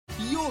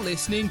You're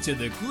listening to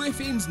The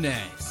Griffin's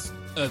Nest,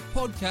 a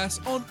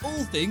podcast on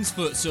all things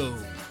futsal.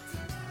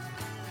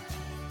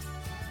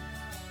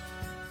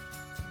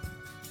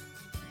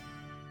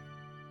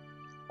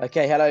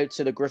 Okay, hello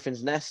to The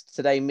Griffin's Nest.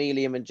 Today, me,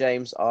 Liam and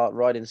James are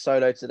riding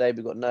solo today.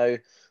 We've got no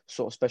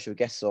sort of special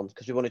guests on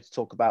because we wanted to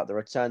talk about the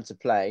return to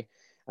play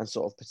and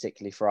sort of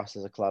particularly for us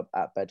as a club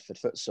at Bedford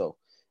Futsal.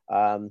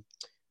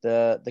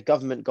 The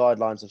government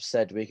guidelines have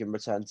said we can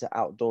return to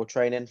outdoor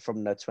training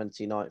from the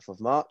 29th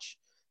of March.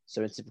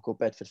 So in typical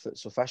Bedford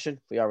Futsal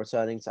fashion, we are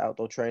returning to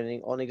outdoor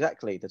training on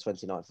exactly the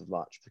 29th of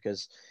March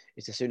because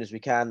it's as soon as we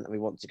can and we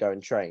want to go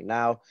and train.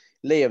 Now,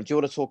 Liam, do you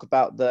want to talk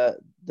about the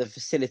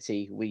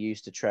facility we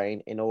used to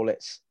train in all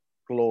its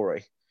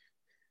glory?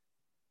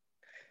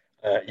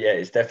 Yeah,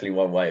 it's definitely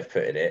one way of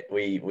putting it.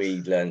 We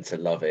learned to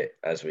love it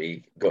as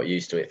we got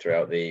used to it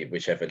throughout the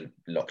whichever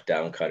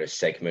lockdown kind of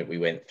segment we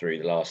went through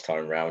the last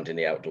time round in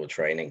the outdoor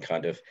training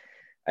kind of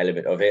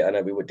element of it. I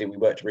know we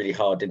worked really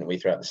hard, didn't we,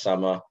 throughout the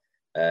summer,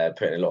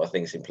 putting a lot of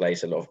things in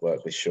place, a lot of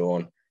work with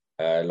Sean,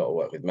 a lot of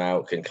work with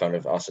Malk and kind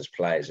of us as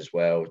players as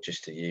well,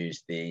 just to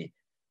use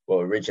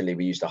originally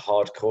we used a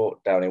hard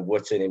court down in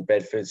Wootton in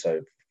Bedford,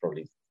 so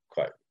probably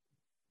quite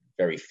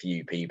very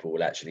few people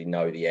will actually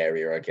know the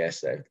area, I guess,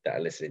 that are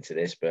listening to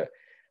this, but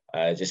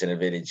just in a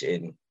village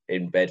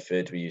in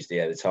Bedford, we used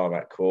the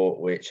tarmac court,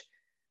 which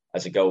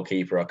as a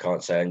goalkeeper, I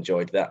can't say I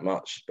enjoyed that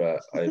much,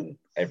 but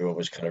everyone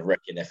was kind of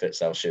wrecking their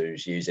futsal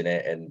shoes using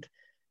it. And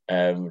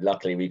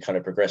luckily we kind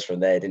of progressed from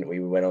there, didn't we?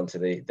 We went on to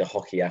the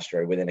hockey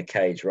astro within a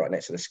cage right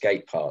next to the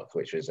skate park,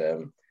 which was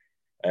a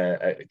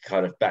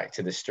kind of back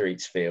to the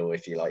streets feel,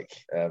 if you like,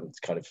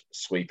 kind of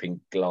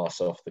sweeping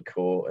glass off the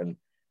court and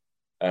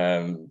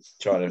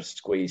trying to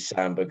squeeze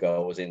Samba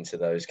goals into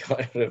those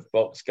kind of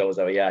box goals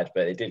that we had,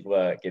 but it did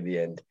work in the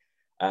end.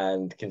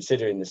 And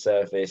considering the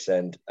surface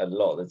and a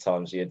lot of the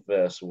times the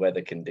adverse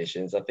weather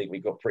conditions, I think we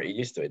got pretty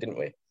used to it, didn't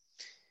we?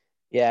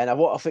 Yeah, and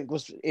what I think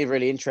was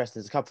really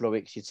interesting is a couple of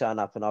weeks you turn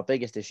up and our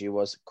biggest issue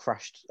was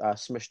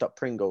smushed up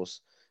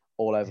Pringles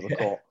all over the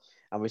court.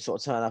 And we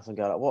sort of turn up and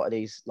go, like, what are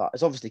these? Like,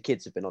 it's obviously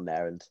kids have been on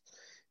there and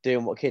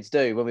doing what kids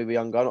do when we were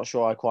younger. I'm not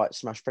sure I quite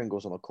smashed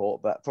Pringles on a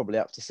court, but probably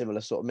up to similar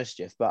sort of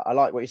mischief. But I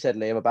like what you said,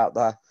 Liam, about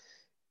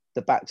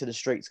the back to the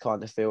streets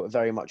kind of feel. It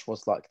very much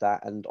was like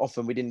that. And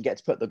often we didn't get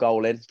to put the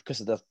goal in because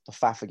of the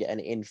faff of getting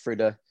it in through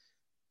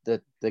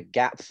the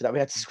gap that we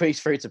had to squeeze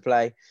through to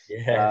play.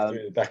 Yeah,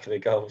 through the back of the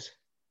goals.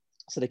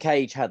 So the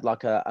cage had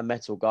like a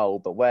metal goal,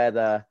 but where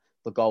the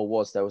goal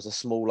was, there was a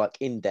small like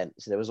indent.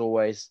 So there was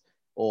always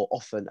or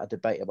often a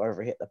debate about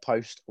whether it hit the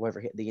post or whether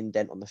it hit the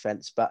indent on the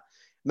fence, but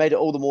made it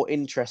all the more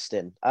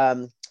interesting.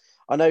 I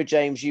know,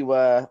 James, you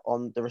were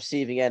on the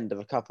receiving end of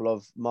a couple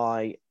of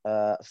my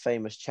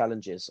famous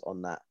challenges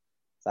on that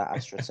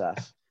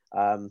AstroTurf.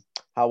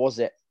 How was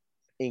it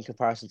in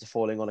comparison to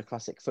falling on a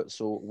classic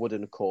futsal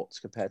wooden court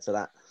compared to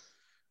that?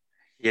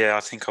 Yeah,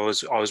 I think I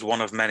was one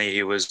of many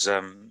who was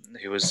on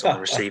the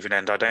receiving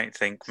end. I don't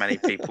think many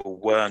people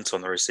weren't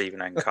on the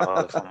receiving end,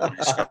 Carl, if I'm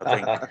honest. I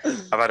think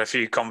I've had a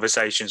few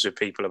conversations with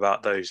people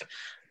about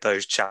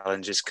those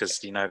challenges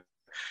because, you know,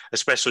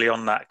 especially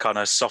on that kind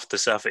of softer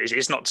surface.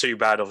 It's not too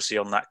bad, obviously,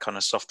 on that kind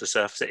of softer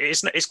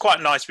surface. It's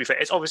quite nice to be fair.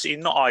 It's obviously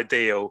not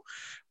ideal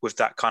with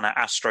that kind of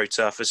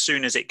AstroTurf. As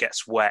soon as it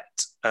gets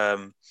wet,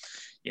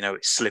 you know,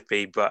 it's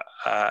slippy, but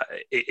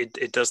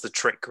it does the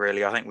trick,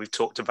 really. I think we've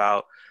talked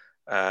about,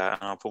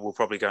 and we'll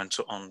probably go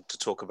on to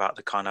talk about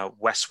the kind of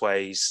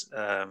Westways,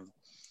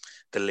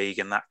 the league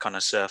and that kind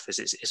of surface.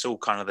 It's all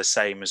kind of the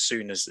same. As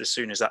soon as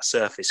that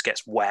surface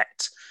gets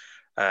wet,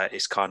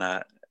 it's kind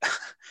of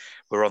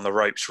we're on the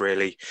ropes,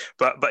 really.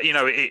 But you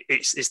know,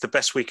 it's the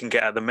best we can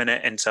get at the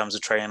minute in terms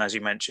of training, as you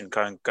mentioned,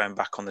 going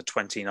back on the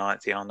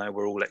 29th. Yeah, I know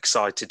we're all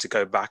excited to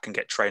go back and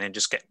get training,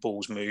 just get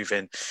balls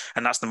moving,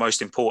 and that's the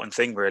most important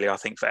thing, really. I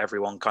think for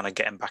everyone, kind of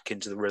getting back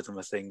into the rhythm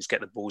of things, get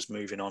the balls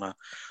moving on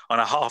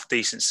a half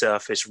decent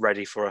surface,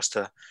 ready for us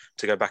to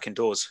go back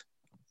indoors.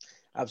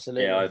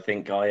 Absolutely. Yeah, I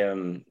think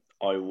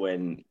I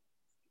went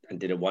and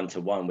did a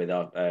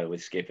 1-to-1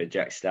 with skipper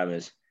Jack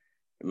Stammers.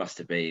 It must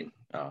have been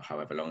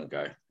however long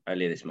ago,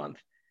 earlier this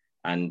month.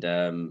 And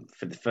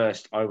for the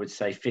first, I would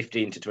say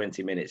 15 to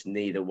 20 minutes,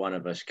 neither one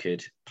of us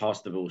could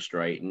pass the ball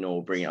straight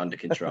nor bring it under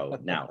control.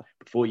 Now,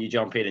 before you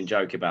jump in and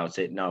joke about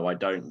it, no, I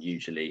don't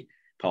usually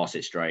pass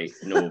it straight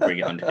nor bring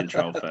it under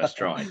control first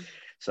try.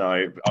 So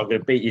I'm going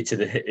to beat you to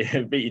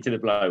the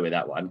blow with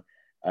that one.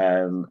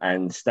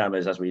 And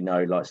Stammers, as we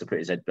know, likes to put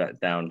his head back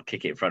down,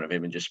 kick it in front of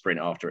him and just sprint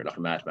after it like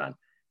a madman.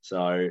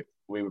 So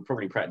we were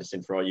probably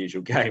practicing for our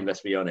usual game,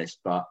 let's be honest.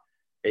 But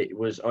it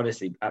was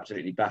honestly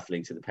absolutely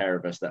baffling to the pair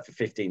of us that for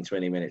 15,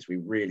 20 minutes, we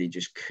really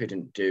just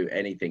couldn't do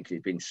anything because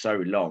it's been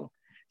so long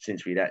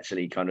since we'd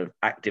actually kind of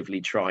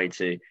actively tried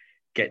to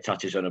get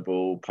touches on a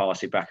ball,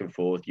 pass it back and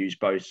forth, use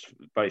both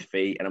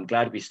feet. And I'm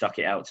glad we stuck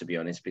it out, to be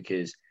honest,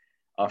 because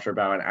after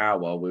about an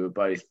hour, we were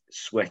both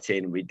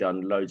sweating. We'd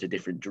done loads of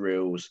different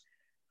drills.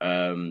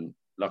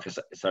 Like I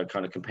said, so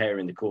kind of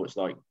comparing the courts,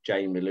 like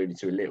Jane alluded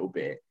to a little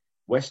bit,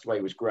 Westway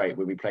was great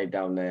when we played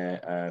down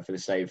there for the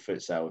Save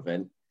Futsal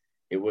event.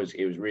 It was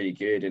really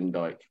good, and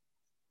like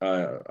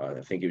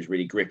I think it was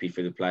really grippy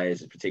for the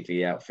players,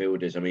 particularly the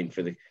outfielders. I mean,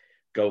 for the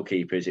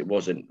goalkeepers, it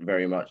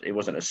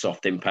wasn't a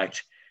soft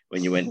impact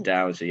when you went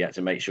down, so you had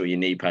to make sure your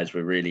knee pads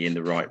were really in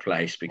the right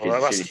place,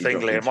 because that's the thing,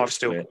 Liam.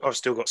 I've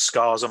still got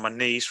scars on my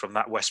knees from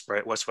that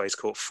Westways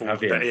Court fall.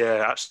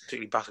 Yeah,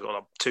 absolutely bad. I've got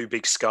like 2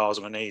 big scars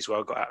on my knees where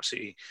I got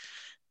absolutely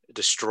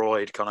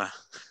destroyed, kind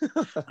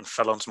of, and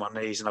fell onto my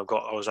knees, and I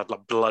had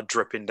like blood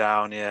dripping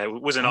down. Yeah,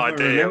 it wasn't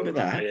ideal. I remember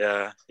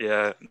that.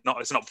 Yeah.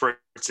 It's not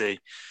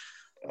pretty.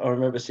 I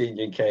remember seeing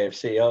you in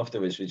KFC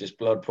afterwards with just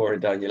blood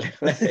pouring down your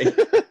leg.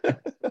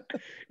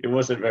 It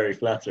wasn't very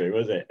flattering,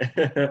 was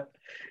it?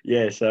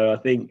 Yeah, so I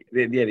think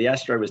the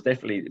Astro was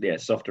definitely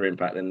softer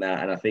impact than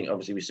that, and I think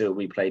obviously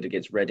we played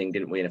against Reading,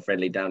 didn't we, in a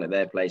friendly down at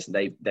their place,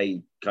 and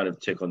they kind of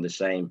took on the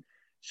same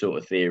sort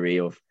of theory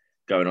of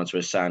going onto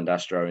a sand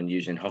Astro and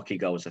using hockey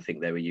goals. I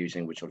think they were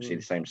using, which obviously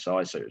the same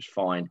size, so it was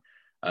fine.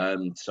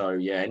 So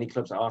yeah, any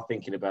clubs that are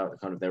thinking about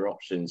kind of their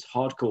options,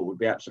 hardcourt would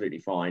be absolutely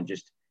fine.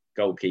 Just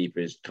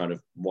goalkeepers, kind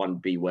of 1,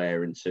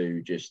 beware, and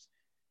 2, just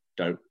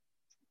don't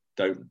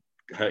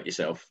hurt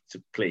yourself,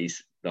 to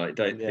please. Like,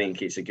 don't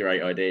think it's a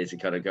great idea to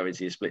kind of go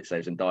into your split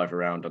saves and dive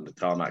around on the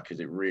tarmac,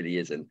 because it really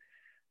isn't.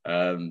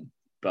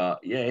 But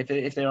yeah,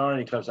 if there are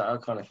any clubs that are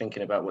kind of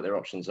thinking about what their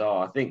options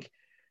are, I think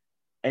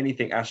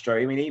anything Astro,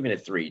 I mean, even a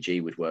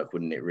 3G would work,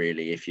 wouldn't it,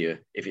 really, if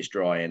it's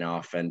dry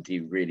enough and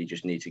you really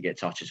just need to get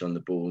touches on the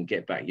ball and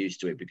get back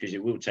used to it, because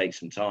it will take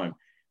some time.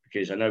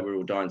 Because I know we're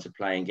all dying to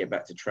play and get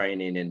back to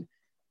training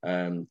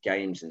and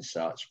games and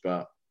such,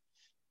 but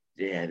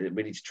yeah,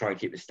 we need to try and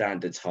keep the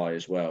standards high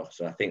as well.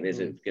 So I think there's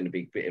going to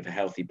be a bit of a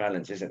healthy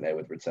balance, isn't there,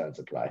 with return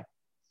to play?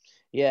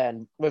 Yeah,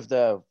 and with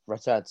the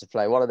return to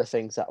play, one of the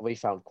things that we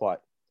found quite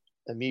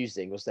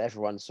amusing was that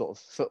everyone's sort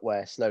of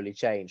footwear slowly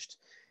changed.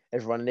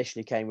 Everyone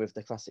initially came with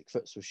the classic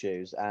futsal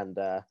shoes, and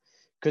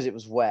because it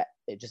was wet,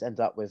 it just ended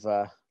up with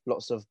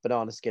lots of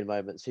banana skin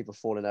moments, people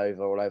falling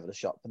over all over the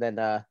shop. And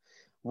then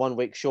 1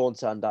 week, Sean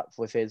turned up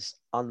with his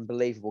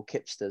unbelievable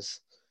Kipsters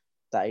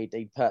that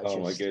he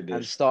purchased,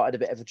 and started a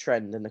bit of a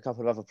trend, and a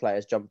couple of other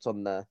players jumped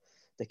on the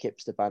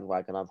Kipster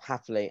bandwagon. I'm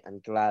happily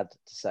and glad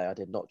to say I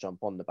did not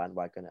jump on the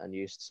bandwagon and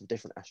used some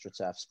different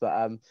AstroTurfs.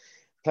 But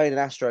playing in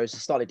Astros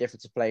is slightly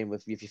different to playing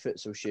with your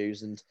futsal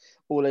shoes, and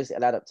all those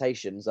little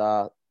adaptations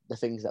are the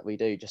things that we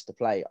do just to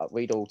play.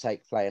 We'd all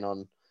take playing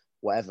on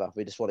whatever.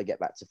 We just want to get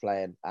back to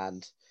playing,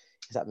 and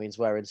if that means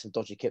wearing some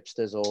dodgy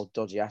Kipsters or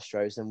dodgy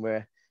Astros, then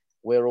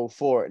we're all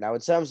for it. Now,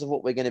 in terms of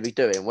what we're going to be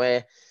doing,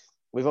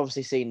 we've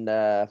obviously seen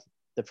the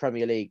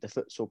Premier League, the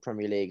futsal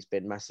Premier League's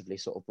been massively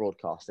sort of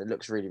broadcast. It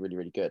looks really, really,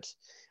 really good.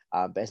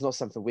 But it's not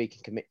something we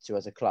can commit to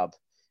as a club,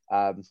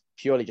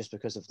 purely just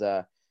because of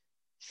the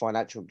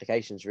financial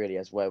implications, really,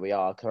 as where we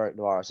are.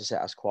 Coronavirus has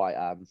set us quite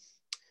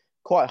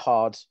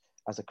hard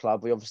as a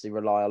club. We obviously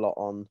rely a lot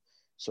on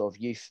sort of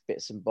youth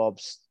bits and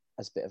bobs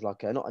as a bit of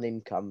like not an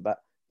income, but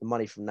the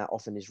money from that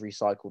often is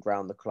recycled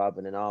around the club,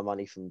 and then our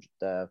money from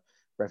the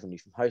revenue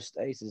from host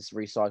days is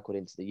recycled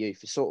into the youth.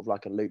 It's sort of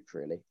like a loop,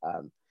 really.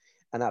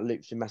 And that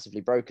loop's been massively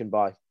broken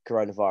by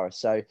coronavirus.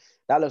 So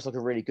that looks like a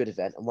really good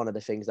event, and one of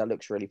the things that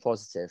looks really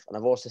positive. And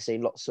I've also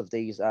seen lots of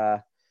these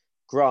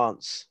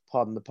grants,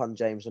 pardon the pun,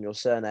 James, on your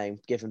surname,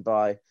 given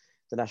by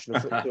the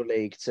National Futsal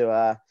League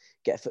to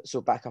get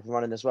futsal back up and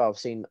running as well.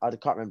 I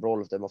can't remember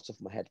all of them off the top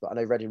of my head, but I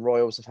know Reading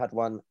Royals have had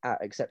one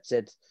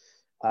accepted.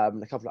 A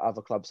couple of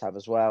other clubs have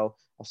as well.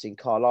 I've seen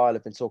Carlisle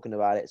have been talking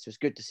about it. So it's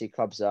good to see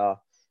clubs are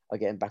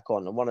getting back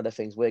on. And one of the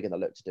things we're going to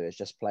look to do is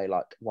just play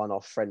like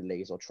one-off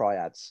friendlies or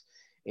triads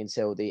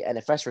until the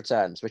NFS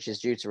returns, which is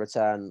due to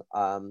return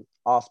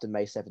after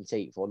May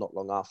 17th or not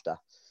long after,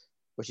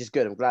 which is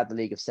good. I'm glad the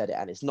league have said it,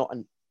 and it's not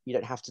you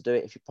don't have to do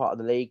it if you're part of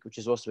the league, which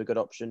is also a good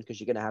option, because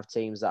you're going to have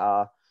teams that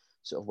are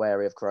sort of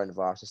wary of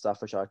coronavirus and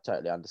stuff, which I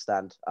totally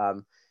understand.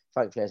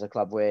 Thankfully, as a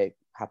club, we're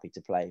happy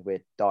to play.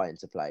 We're dying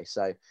to play.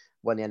 So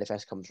when the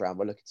NFS comes around,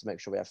 we're looking to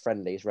make sure we have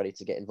friendlies ready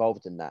to get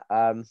involved in that.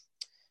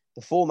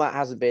 The format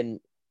hasn't been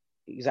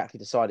exactly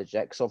decided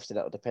yet, because obviously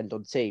that will depend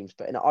on teams.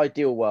 But in an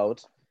ideal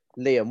world,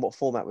 Liam, what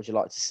format would you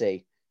like to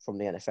see from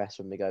the NFS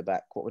when we go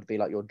back? What would be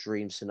like your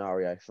dream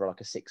scenario for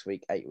like a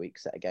 6-week, 8-week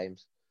set of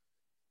games?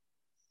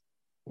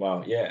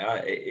 Well,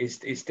 yeah,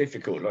 it's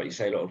difficult. Like you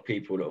say, a lot of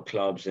people, a lot of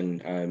clubs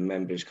and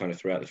members kind of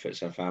throughout the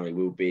futsal family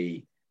will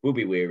be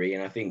weary.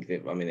 And I think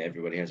that, I mean,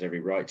 everybody has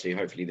every right to.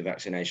 Hopefully the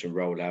vaccination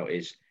rollout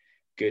is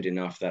good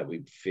enough that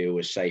we feel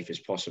as safe as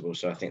possible.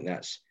 So I think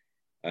that's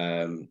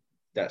kind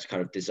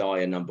of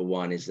desire number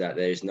one, is that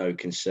there's no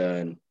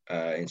concern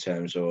in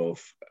terms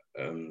of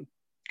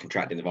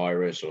contracting the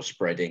virus or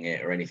spreading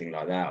it or anything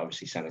like that.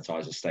 Obviously,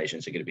 sanitizer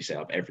stations are going to be set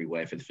up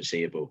everywhere for the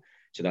foreseeable,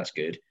 so that's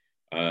good.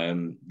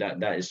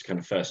 That is kind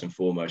of first and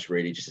foremost,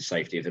 really, just the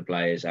safety of the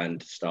players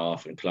and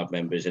staff and club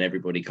members and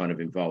everybody kind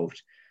of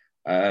involved.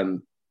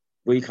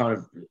 We kind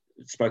of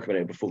spoke about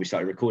it before we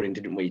started recording,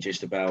 didn't we?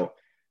 Just about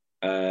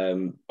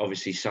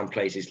obviously some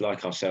places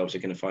like ourselves are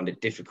going to find it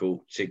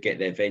difficult to get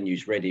their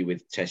venues ready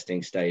with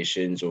testing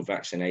stations or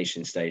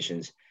vaccination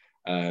stations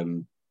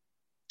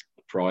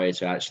prior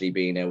to actually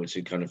being able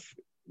to kind of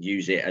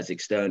use it as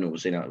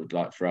externals.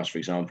 Like for us, for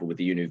example, with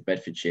the Uni of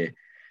Bedfordshire,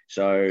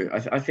 So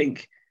I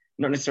think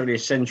not necessarily a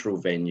central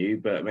venue,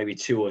 but maybe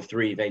 2 or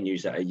 3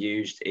 venues that are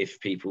used if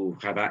people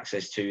have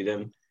access to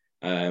them.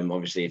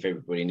 Obviously, if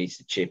everybody needs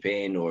to chip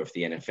in, or if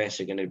the NFS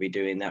are going to be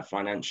doing that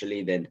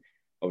financially, then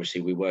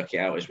obviously we work it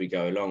out as we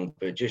go along.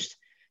 But just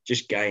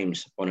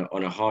games on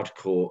a hard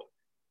court,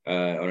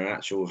 on an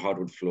actual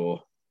hardwood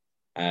floor,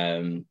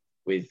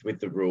 with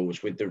the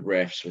rules, with the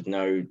refs, with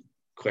no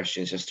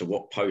questions as to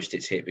what post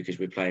it's hit because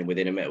we're playing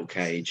within a metal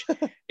cage.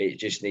 It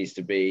just needs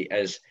to be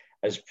as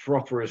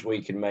proper as we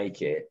can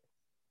make it,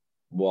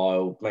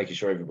 while making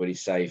sure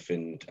everybody's safe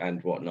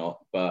and whatnot.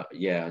 But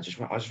yeah, I just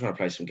want to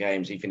play some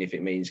games, even if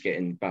it means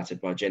getting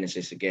battered by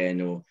Genesis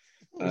again, or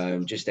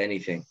just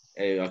anything.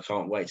 I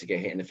can't wait to get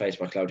hit in the face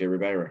by Claudio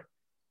Ribeiro.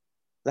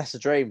 That's the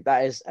dream.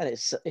 That is, and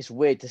it's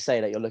weird to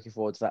say that you're looking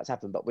forward to that to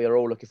happen, but we are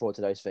all looking forward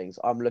to those things.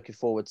 I'm looking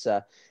forward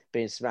to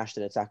being smashed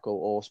in a tackle,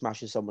 or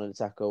smashing someone in a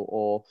tackle,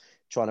 or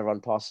trying to run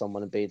past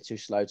someone and being too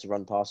slow to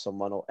run past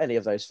someone, or any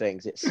of those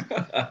things. It's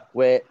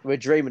we're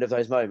dreaming of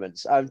those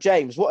moments.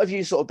 James, what have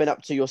you sort of been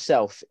up to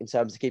yourself in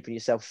terms of keeping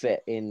yourself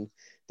fit in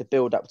the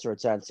build up to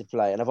return to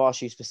play? And I've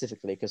asked you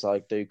specifically because I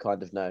do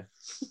kind of know.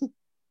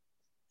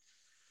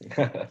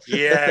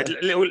 Yeah,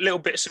 little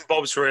bits and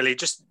bobs really.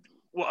 Just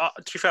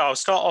to be fair, I'll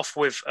start off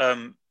with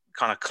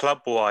kind of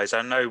club-wise.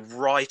 I know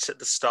right at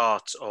the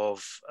start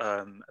of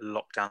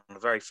lockdown, the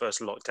very first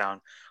lockdown,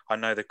 I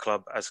know the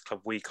club, as a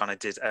club, we kind of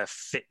did a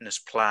fitness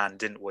plan,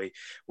 didn't we?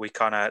 We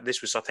kind of,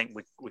 this was, I think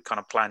we kind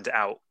of planned it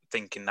out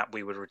thinking that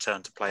we would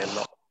return to play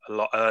a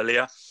lot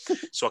earlier.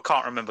 So I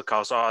can't remember,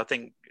 Carl. So I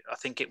think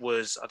it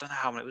was, I don't know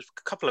how many, it was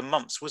a couple of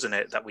months, wasn't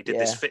it, that we did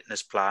this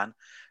fitness plan.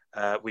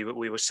 We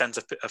were sent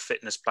a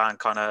fitness plan,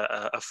 kind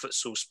of a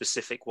futsal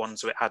specific one,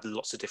 so it had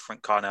lots of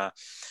different kind of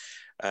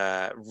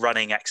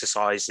running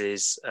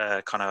exercises,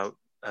 kind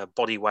of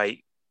body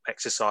weight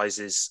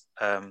exercises,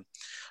 a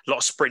lot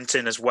of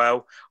sprinting as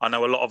well. I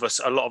know a lot of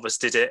us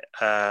did it.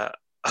 A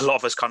lot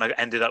of us kind of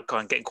ended up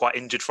kind of getting quite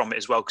injured from it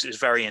as well, because it was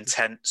very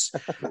intense.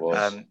 It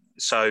was.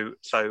 So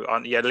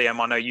yeah, Liam,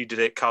 I know you did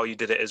it. Carl, you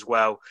did it as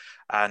well,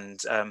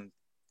 and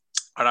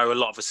I know a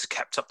lot of us have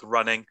kept up the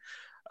running.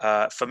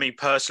 For me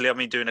personally, I've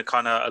been doing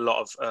a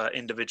lot of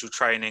individual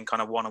training,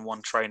 kind of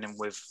one-on-one training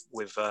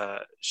with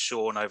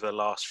Sean over the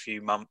last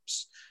few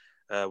months.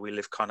 We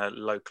live kind of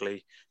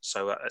locally,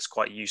 so it's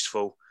quite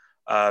useful.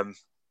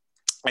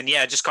 And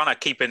yeah, just kind of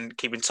keeping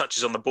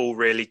touches on the ball,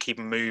 really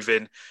keeping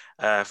moving,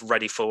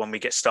 ready for when we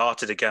get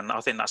started again. I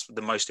think that's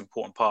the most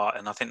important part,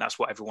 and I think that's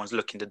what everyone's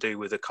looking to do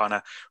with the kind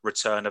of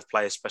return of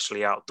play,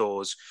 especially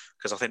outdoors,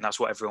 because I think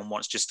that's what everyone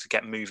wants, just to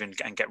get moving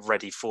and get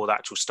ready for the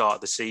actual start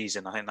of the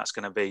season. I think that's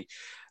going to be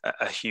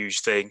a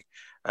huge thing,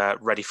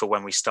 ready for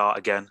when we start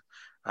again.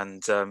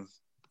 And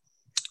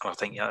I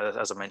think,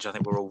 as I mentioned, I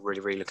think we're all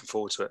really, really looking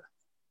forward to it.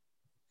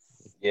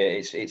 Yeah,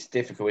 it's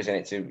difficult,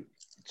 isn't it,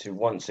 to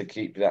want to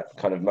keep that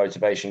kind of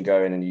motivation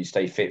going, and you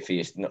stay fit for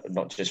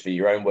not just for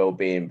your own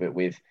well-being, but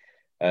with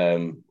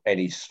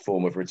any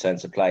form of return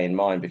to play in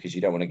mind, because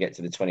you don't want to get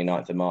to the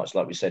 29th of March,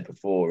 like we said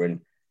before, and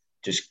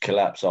just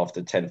collapse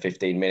after 10,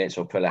 15 minutes,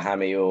 or pull a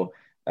hammy, or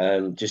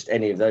just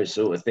any of those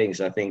sort of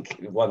things. I think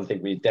one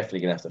thing we're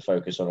definitely going to have to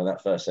focus on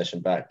that first session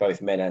back,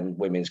 both men and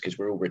women's, because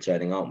we're all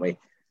returning, aren't we?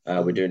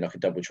 We're doing like a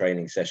double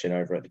training session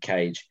over at the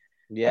cage.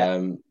 Yeah.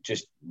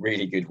 Just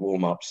really good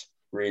warm-ups,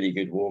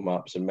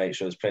 and make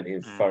sure there's plenty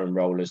of foam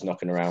rollers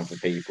knocking around for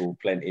people,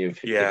 plenty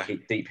of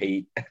deep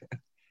heat.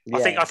 Yeah.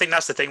 I think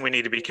that's the thing we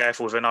need to be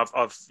careful with, and I've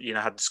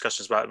had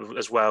discussions about it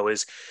as well.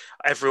 Is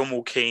everyone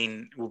will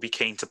be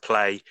keen to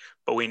play,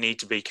 but we need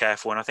to be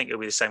careful. And I think it'll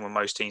be the same with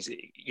most teams.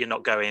 You're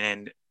not going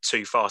in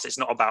too fast. It's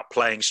not about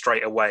playing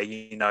straight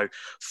away,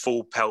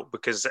 full pelt,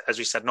 because as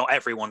we said, not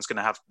everyone's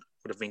going to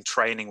would have been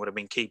training, would have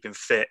been keeping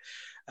fit.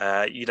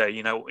 You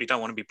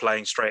don't want to be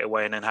playing straight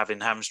away and then having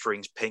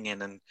hamstrings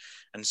pinging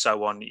and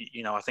so on.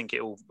 I think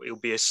it'll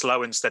be a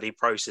slow and steady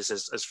process,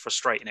 as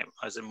frustrating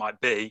as it might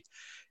be.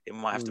 It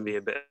might have to be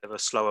a bit of a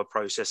slower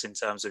process in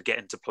terms of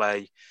getting to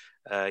play,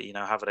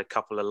 having a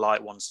couple of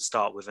light ones to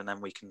start with, and then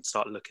we can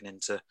start looking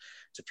into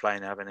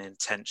playing, having an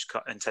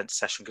intense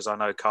session. Because I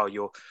know,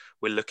 Carl,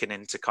 we're looking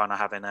into kind of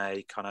having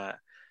a kind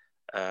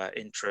of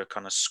intra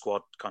kind of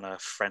squad kind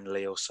of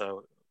friendly or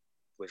so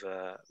with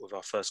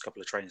our first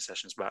couple of training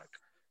sessions back.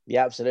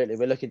 Yeah, absolutely.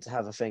 We're looking to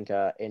have, I think,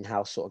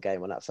 in-house sort of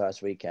game on that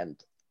first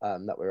weekend,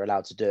 that we're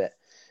allowed to do it.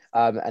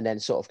 And then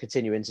sort of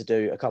continuing to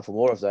do a couple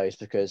more of those,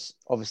 because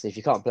obviously if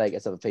you can't play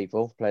against other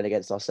people, playing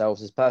against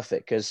ourselves is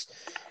perfect, because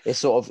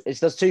it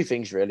does two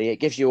things really. It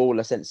gives you all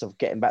a sense of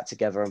getting back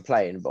together and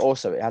playing, but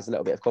also it has a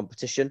little bit of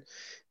competition.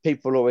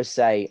 People always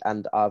say,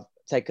 and I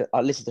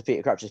listened to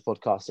Peter Crouch's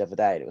podcast the other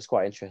day, and it was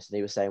quite interesting.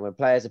 He was saying when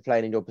players are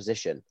playing in your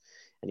position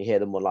and you hear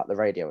them on like the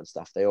radio and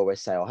stuff, they always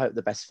say, I hope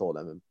the best for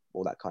them and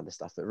all that kind of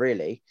stuff. But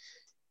really,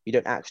 you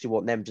don't actually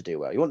want them to do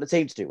well. You want the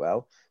team to do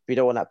well, but you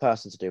don't want that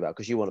person to do well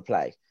because you want to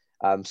play.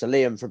 So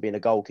Liam from being a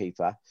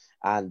goalkeeper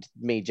and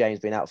me, James,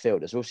 being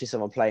outfielders, we'll see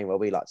someone playing where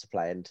we like to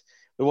play, and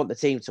we want the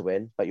team to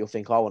win, but you'll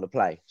think, I want to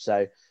play.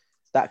 So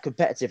that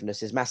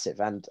competitiveness is massive.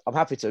 And I'm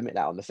happy to admit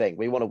that on the thing.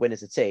 We want to win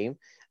as a team.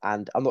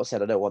 And I'm not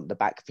saying I don't want the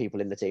back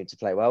people in the team to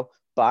play well,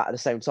 but at the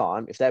same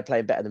time, if they're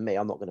playing better than me,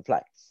 I'm not going to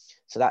play.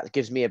 So that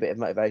gives me a bit of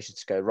motivation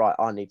to go, right,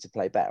 I need to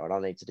play better and I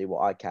need to do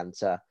what I can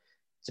to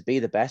be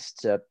the best,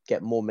 to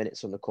get more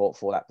minutes on the court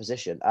for that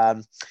position.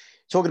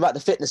 Talking about the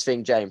fitness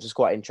thing, James, is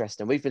quite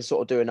interesting. We've been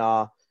sort of doing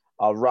our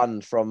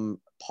run from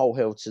Pole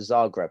Hill to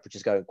Zagreb, which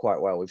is going quite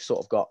well. We've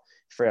sort of got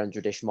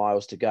 300-ish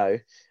miles to go.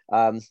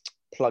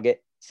 Plug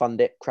it, fund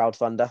it,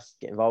 crowdfunder,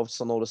 get involved.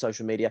 It's on all the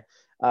social media.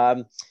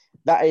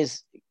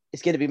 It's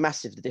going to be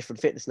massive, the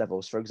different fitness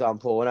levels. For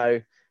example, I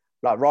know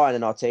like Ryan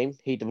in our team,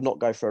 he would not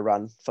go for a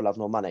run for love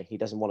nor money. He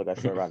doesn't want to go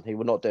for a run. He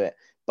would not do it.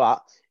 But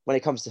when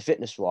it comes to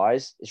fitness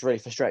wise, it's really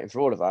frustrating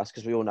for all of us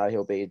because we all know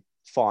he'll be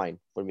fine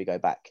when we go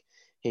back.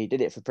 He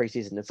did it for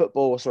preseason in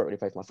football. Saw it when he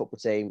played for my football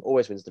team.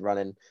 Always wins the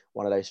running.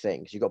 One of those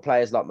things. You've got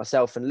players like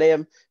myself and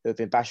Liam who have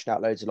been bashing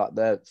out loads of like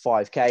the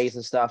 5Ks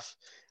and stuff.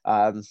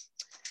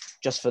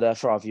 Just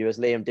for our viewers,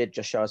 Liam did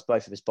just show us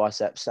both of his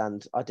biceps,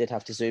 and I did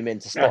have to zoom in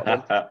to spot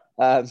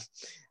them.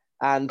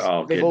 And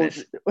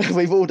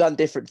we've all done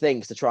different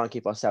things to try and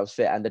keep ourselves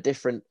fit, and the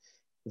different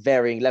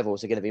varying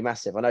levels are going to be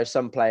massive. I know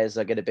some players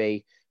are going to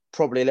be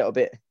probably a little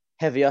bit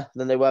heavier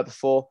than they were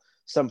before.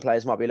 Some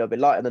players might be a little bit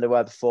lighter than they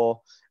were before.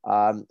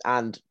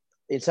 And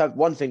in terms,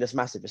 one thing that's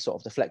massive is sort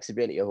of the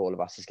flexibility of all of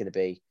us is going to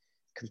be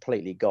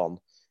completely gone.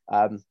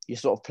 You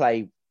sort of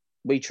play,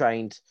 we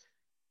trained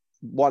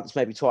once,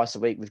 maybe twice a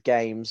week with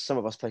games. Some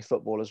of us play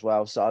football as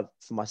well. So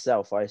for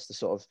myself, I used to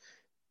sort of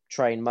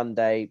train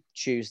Monday,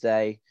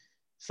 Tuesday,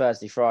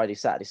 Thursday, Friday,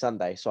 Saturday,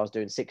 Sunday. So I was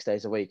doing 6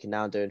 days a week, and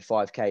now I'm doing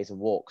 5Ks and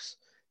walks.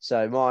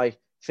 So my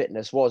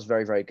fitness was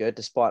very, very good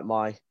despite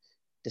my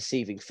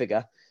deceiving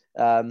figure.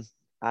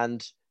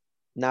 And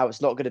now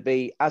it's not going to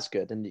be as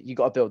good, and you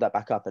got to build that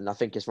back up. And I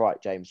think it's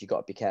right, James. You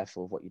got to be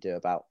careful of what you do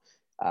about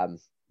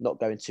not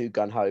going too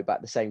gun-ho, but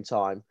at the same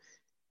time,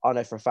 I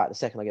know for a fact the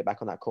second I get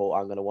back on that court,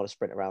 I'm going to want to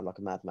sprint around like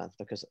a madman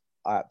because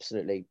I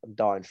absolutely am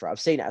dying for it. I've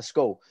seen it at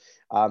school,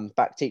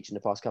 back teaching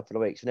the past couple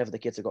of weeks. Whenever the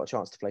kids have got a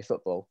chance to play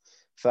football,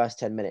 first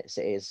 10 minutes,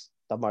 it is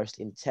the most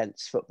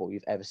intense football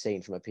you've ever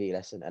seen from a PE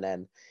lesson. And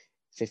then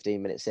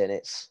 15 minutes in,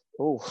 it's,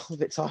 I'm a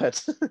bit tired.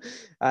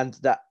 And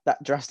that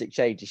drastic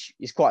change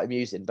is quite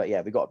amusing. But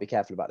yeah, we've got to be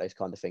careful about those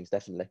kind of things,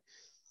 definitely.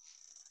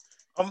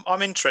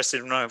 I'm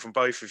interested in knowing from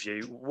both of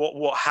you,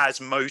 what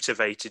has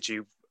motivated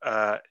you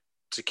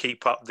to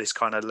keep up this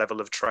kind of level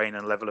of training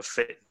and level of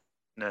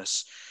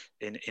fitness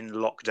in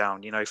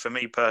lockdown? You know, for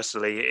me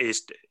personally,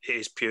 it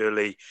is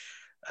purely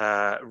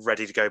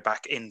ready to go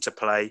back into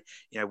play,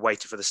 you know,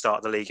 waiting for the start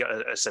of the league.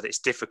 As I said, it's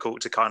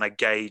difficult to kind of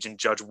gauge and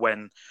judge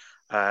when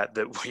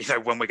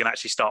when we can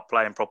actually start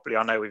playing properly.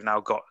 I know we've now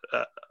got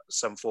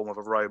some form of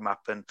a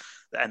roadmap, and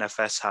the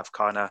NFS have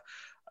kind of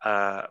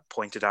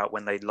pointed out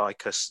when they'd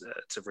like us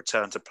to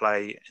return to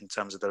play in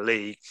terms of the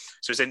league.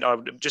 So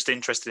I'm just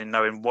interested in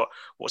knowing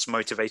what's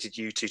motivated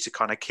you to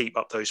kind of keep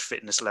up those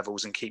fitness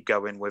levels and keep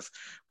going with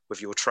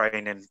your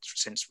training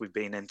since we've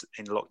been in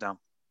lockdown.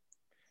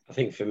 I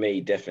think for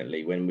me,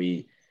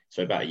 definitely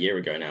so about a year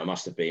ago now,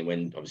 must have been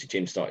when obviously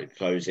gyms started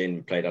closing.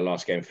 We played our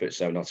last game of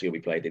futsal Nottingham. We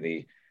played in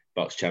the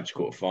Bucks Champs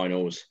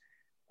quarterfinals.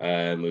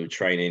 We were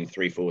training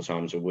 3-4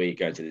 times a week,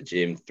 going to the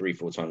gym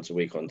 3-4 times a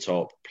week on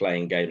top,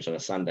 playing games on a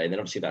Sunday. And then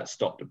obviously that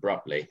stopped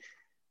abruptly.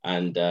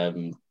 And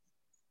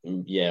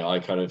I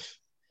kind of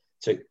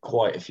took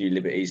quite a few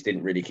liberties,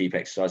 didn't really keep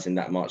exercising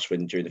that much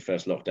during the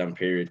first lockdown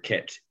period,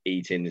 kept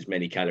eating as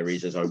many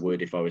calories as I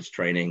would if I was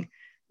training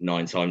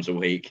 9 times a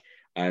week.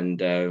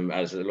 And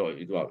as a lot of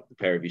the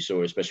pair of you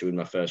saw, especially with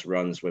my first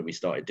runs when we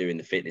started doing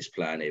the fitness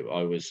plan,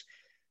 I was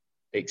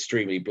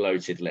extremely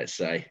bloated, let's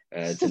say,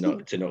 to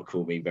not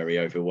call me very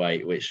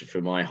overweight, which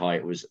for my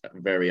height was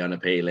very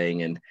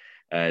unappealing,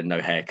 and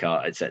no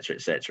haircut,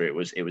 etc. It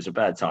was a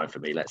bad time for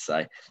me, let's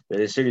say. But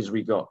as soon as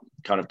we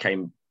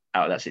came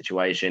out of that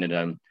situation,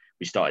 and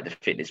we started the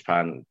fitness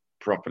plan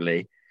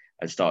properly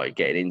and started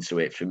getting into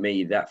it, for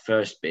me that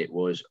first bit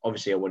was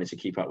obviously I wanted to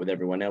keep up with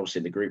everyone else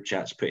in the group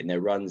chats putting their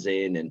runs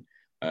in, and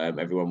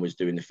everyone was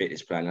doing the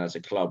fitness plan. And as a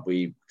club,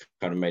 we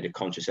kind of made a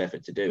conscious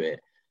effort to do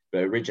it.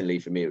 But originally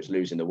for me, it was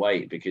losing the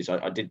weight because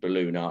I did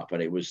balloon up,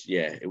 and it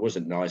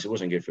wasn't nice. It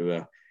wasn't good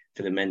for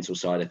the mental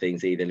side of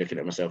things either, looking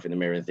at myself in the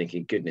mirror and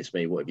thinking, goodness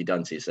me, what have you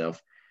done to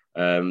yourself?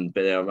 But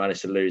then I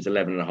managed to lose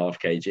 11.5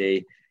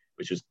 kg,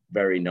 which was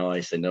very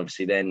nice. And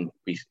obviously then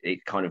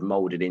it kind of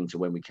molded into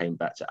when we came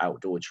back to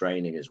outdoor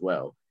training as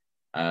well.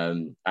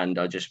 And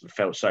I just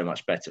felt so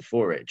much better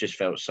for it. Just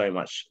felt so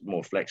much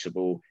more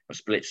flexible. My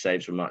split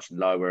saves were much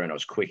lower, and I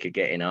was quicker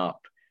getting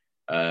up.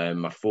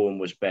 My form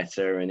was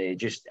better, and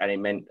it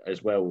meant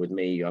as well with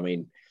me. I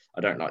mean,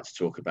 I don't like to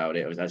talk about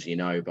it, as you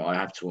know, but I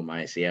have torn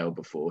my ACL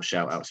before.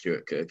 Shout out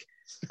Stuart Cook.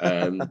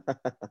 And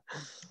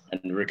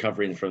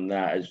recovering from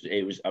that,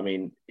 it was, I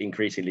mean,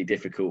 increasingly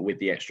difficult with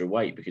the extra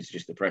weight because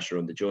just the pressure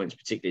on the joints,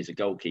 particularly as a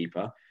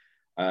goalkeeper.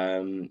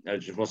 I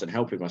just wasn't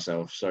helping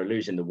myself. So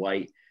losing the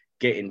weight,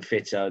 getting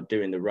fitter,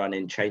 doing the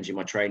running, changing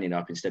my training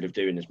up instead of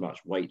doing as much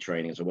weight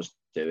training as I was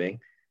doing.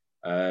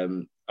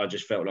 I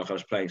just felt like I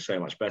was playing so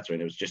much better,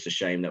 and it was just a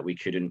shame that we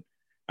couldn't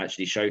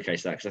actually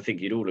showcase that, because I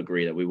think you'd all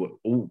agree that we were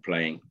all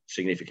playing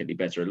significantly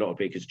better. A lot of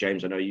because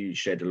James, I know you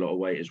shed a lot of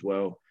weight as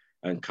well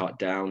and cut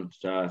down.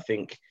 So I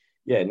think,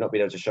 yeah, not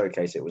being able to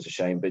showcase it was a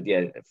shame. But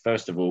yeah,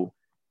 first of all,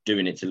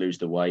 doing it to lose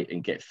the weight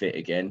and get fit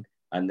again,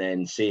 and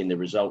then seeing the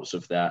results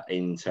of that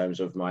in terms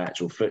of my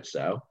actual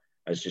futsal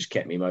has just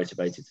kept me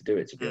motivated to do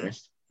it, to be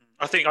honest.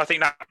 I think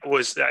that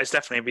has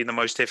definitely been the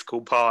most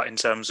difficult part in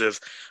terms of,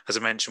 as I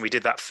mentioned, we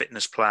did that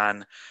fitness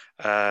plan.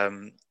 I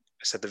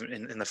said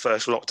in the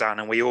first lockdown,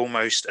 and we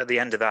almost at the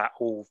end of that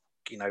all,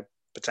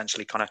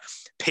 potentially kind of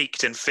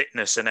peaked in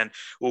fitness, and then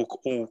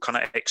all kind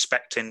of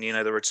expecting,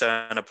 the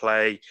return of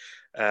play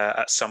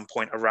at some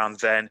point around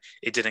then.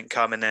 It didn't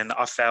come, and then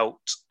I felt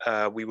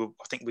I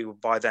think we were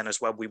by then as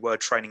well. We were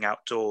training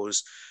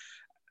outdoors.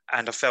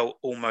 And I felt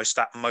almost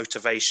that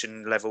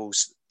motivation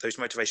levels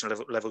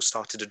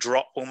started to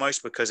drop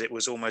almost, because it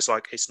was almost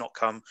like it's not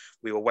come.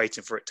 We were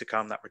waiting for it to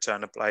come, that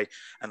return to play,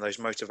 and those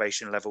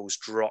motivation levels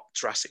dropped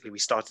drastically. We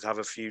started to have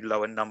a few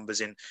lower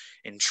numbers in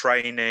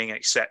training,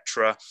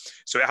 etc.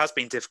 So it has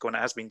been difficult, and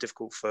it has been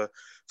difficult for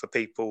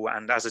people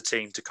and as a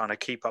team to kind of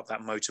keep up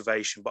that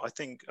motivation. But I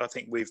think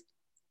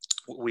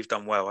we've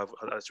done well,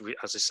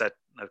 as I said.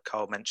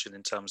 Carl mentioned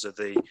in terms of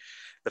the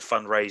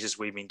fundraisers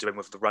we've been doing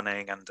with the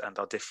running and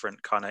our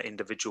different kind of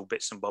individual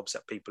bits and bobs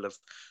that people have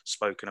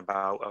spoken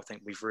about. I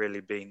think we've really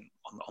been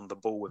on the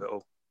ball with it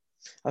all.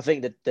 I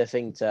think that the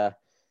thing to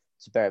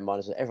bear in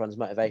mind is that everyone's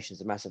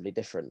motivations are massively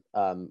different,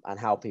 and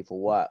how people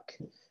work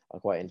are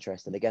quite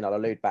interesting. Again, I'll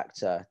allude back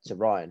to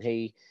Ryan.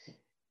 He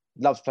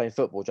loves playing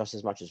football just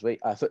as much as we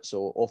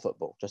futsal or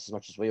football just as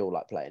much as we all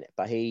like playing it,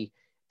 but he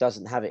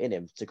doesn't have it in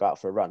him to go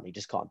out for a run. He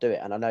just can't do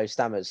it. And I know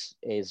Stammers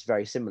is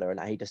very similar in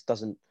that he just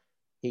doesn't,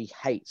 he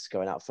hates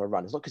going out for a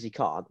run. It's not because he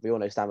can't. We all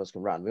know Stammers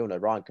can run. We all know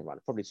Ryan can run.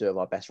 Probably two of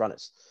our best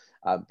runners,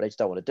 but they just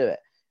don't want to do it.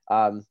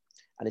 And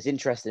it's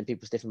interesting in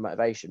people's different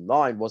motivation.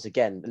 Mine was,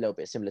 again, a little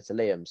bit similar to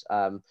Liam's.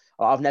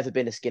 I've never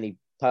been a skinny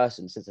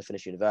person since I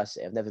finished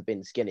university. I've never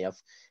been skinny.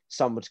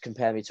 Some would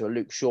compare me to a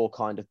Luke Shaw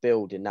kind of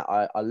build in that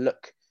I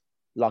look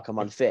like I'm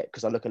unfit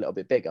because I look a little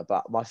bit bigger,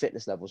 but my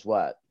fitness levels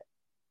were,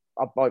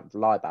 I won't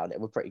lie about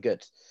it, we're pretty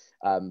good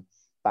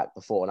back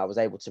before, and I was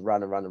able to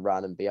run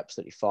and be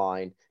absolutely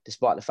fine,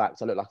 despite the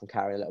fact I look like I'm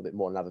carrying a little bit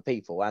more than other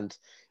people. And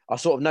I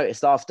sort of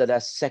noticed after the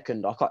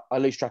second, I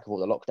lose track of all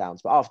the lockdowns,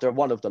 but after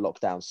one of the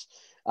lockdowns,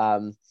 I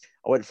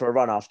went for a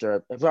run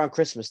around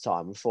Christmas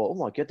time and thought, oh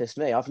my goodness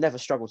me, I've never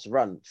struggled to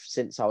run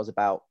since I was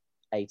about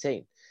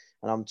 18.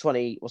 And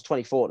was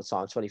 24 at the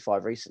time,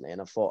 25 recently,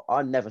 and I thought,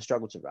 I never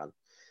struggled to run.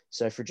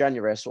 So for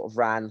January, I sort of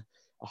ran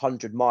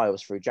 100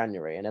 miles through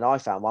January. And then I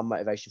found my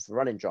motivation for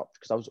running dropped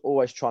because I was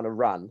always trying to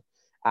run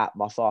at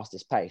my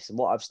fastest pace. And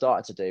what I've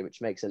started to do,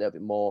 which makes it a little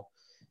bit more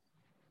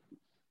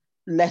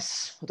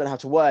less, I don't know how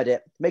to word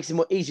it, makes it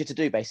more easier to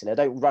do basically. I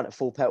don't run at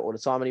full pelt all the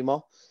time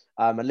anymore.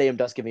 And Liam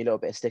does give me a little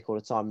bit of stick all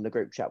the time in the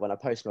group chat when I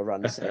post my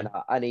runs saying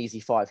an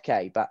easy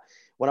 5K. But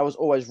when I was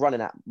always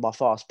running at my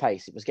fast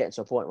pace, it was getting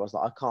to a point where I was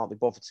like, I can't be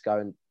bothered to go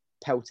and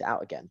pelt it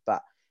out again.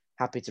 But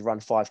happy to run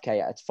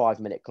 5K at a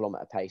 5-minute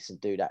kilometre pace and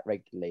do that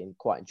regularly and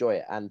quite enjoy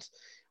it. And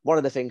one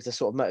of the things that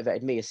sort of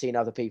motivated me is seeing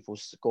other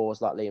people's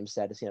scores, like Liam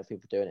said, and seeing other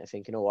people doing it,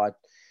 thinking, oh, I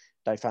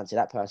don't fancy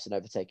that person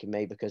overtaking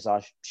me because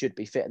I should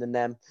be fitter than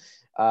them.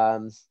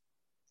 And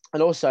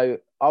also,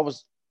 I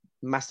was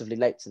massively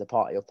late to the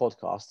party of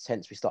podcasts,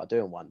 hence we started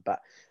doing one.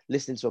 But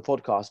listening to a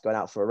podcast, going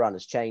out for a run,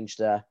 has changed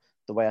the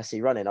way I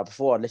see running.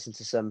 Before, I'd listen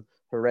to some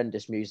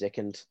horrendous music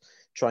and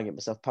try and get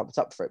myself pumped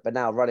up for it. But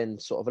now running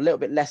sort of a little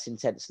bit less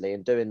intensely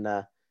and doing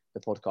the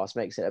podcast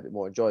makes it a bit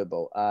more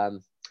enjoyable. I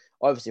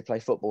obviously play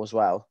football as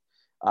well.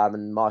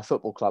 And my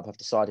football club have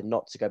decided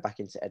not to go back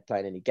into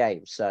playing any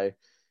games. So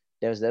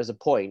there was a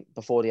point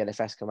before the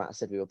NFS came out and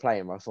said we were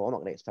playing where I thought, I'm not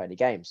going to get to play any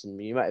games.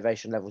 And your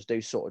motivation levels do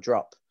sort of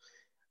drop,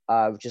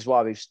 which is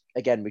why we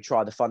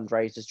try the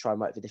fundraisers, try and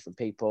motivate different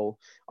people.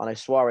 I know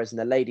Suarez and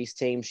the ladies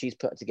team, she's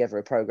put together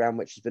a program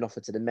which has been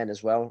offered to the men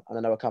as well. And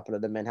I know a couple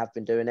of the men have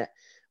been doing it,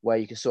 where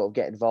you can sort of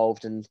get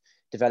involved and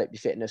develop your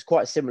fitness,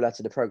 quite similar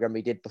to the program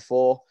we did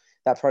before.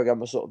 That program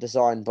was sort of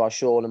designed by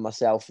Sean and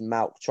myself and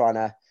Malk, trying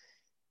to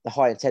the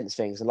high intense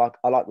things. And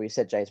I like what you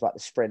said, James, about the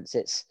sprints.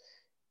 It's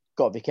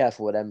got to be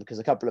careful with them because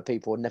a couple of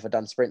people had never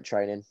done sprint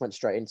training, went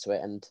straight into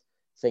it, and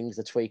things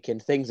are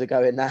tweaking, things are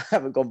going that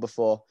haven't gone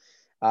before.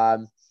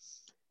 And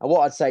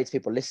what I'd say to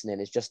people listening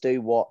is just do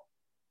what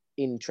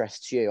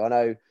interests you. I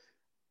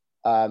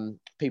know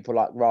people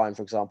like Ryan,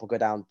 for example, go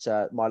down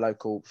to my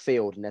local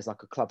field and there's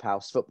like a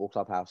football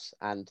clubhouse,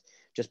 and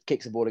just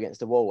kicks the ball against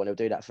the wall, and he'll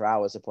do that for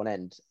hours upon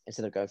end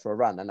instead of going for a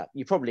run. And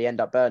you probably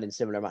end up burning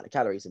similar amount of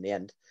calories in the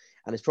end.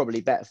 And it's probably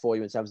better for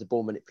you in terms of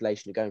ball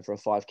manipulation of going for a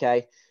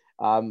 5K.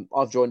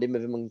 I've joined in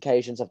with him on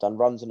occasions. I've done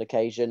runs on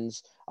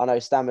occasions. I know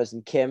Stammers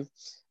and Kim,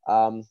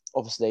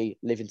 obviously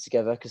living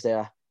together because they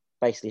are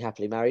basically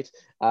happily married,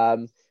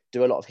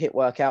 do a lot of HIIT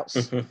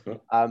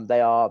workouts.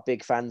 They are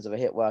big fans of a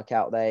HIIT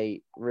workout.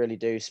 They really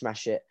do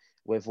smash it.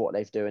 with what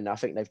they've doing. I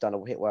think they've done a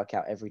HIIT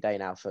workout every day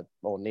now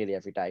or nearly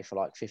every day for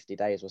like 50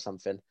 days or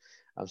something.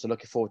 So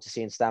looking forward to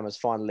seeing Stammers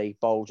finally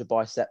bulge a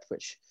bicep,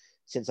 which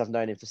since I've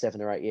known him for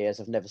 7 or 8 years,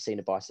 I've never seen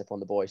a bicep on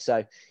the boy.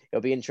 So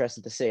it'll be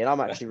interesting to see. And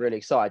I'm actually really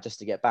excited just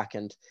to get back.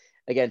 And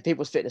again,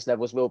 people's fitness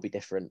levels will be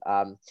different.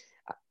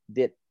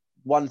 The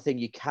one thing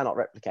you cannot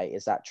replicate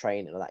is that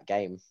training or that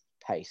game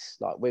pace.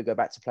 Like we'll go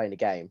back to playing a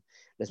game.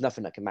 There's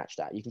nothing that can match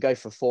that. You can go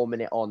for 4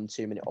 minute on,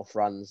 2 minute off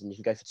runs, and you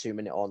can go for 2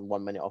 minute on,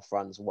 1 minute off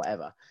runs, or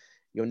whatever.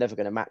 You're never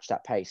going to match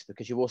that pace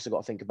because you've also got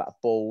to think about a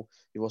ball.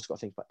 You've also got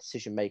to think about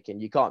decision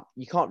making. You can't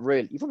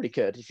really, you probably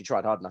could if you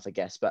tried hard enough, I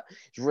guess, but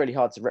it's really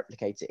hard to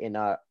replicate it in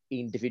a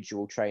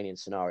individual training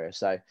scenario.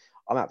 So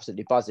I'm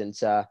absolutely buzzing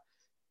to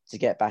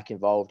get back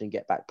involved and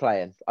get back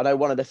playing. I know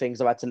one of the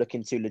things I've had to look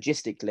into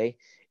logistically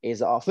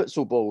is our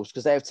futsal balls,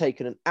 because they have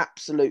taken an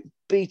absolute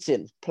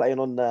beating playing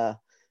on the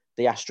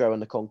Astro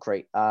and the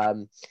concrete.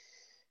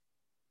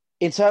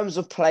 In terms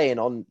of playing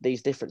on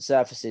these different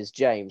surfaces,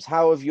 James,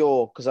 how have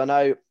because I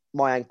know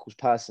my ankles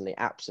personally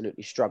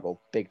absolutely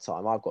struggle big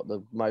time. I've got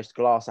the most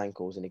glass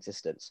ankles in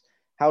existence.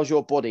 How's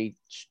your body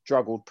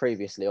struggled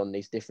previously on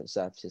these different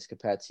surfaces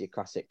compared to your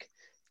classic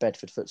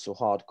Bedford futsal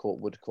hard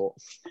court, wood court?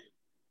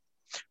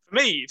 For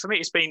me,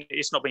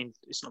 it's not been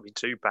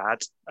too bad.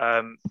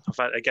 I've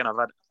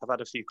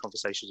had a few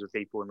conversations with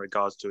people in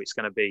regards to it's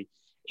going to be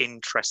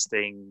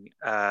interesting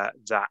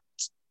that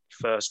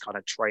first kind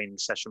of training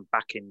session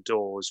back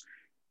indoors,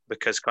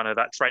 because kind of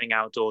that training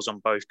outdoors on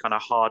both kind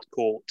of hard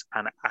court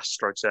and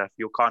AstroTurf,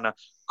 you're kind of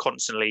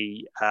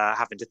constantly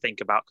having to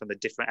think about kind of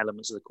different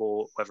elements of the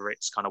court, whether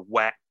it's kind of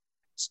wet,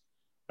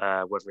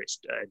 whether it's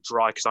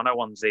dry. Because I know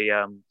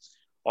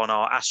on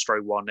our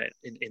Astro one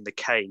in the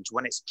cage,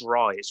 when it's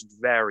dry, it's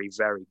very,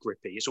 very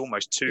grippy. It's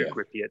almost too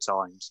grippy at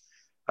times.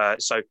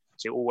 So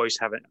you're always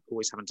having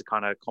to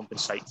kind of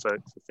compensate for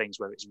things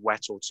whether it's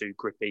wet or too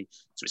grippy.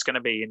 So it's going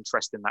to be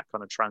interesting, that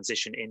kind of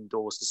transition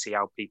indoors, to see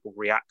how people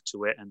react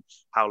to it and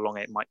how long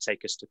it might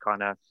take us to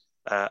kind of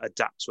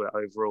adapt to it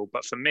overall.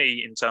 But for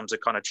me, in terms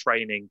of kind of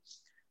training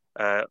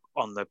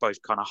on the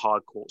both kind of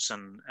hard courts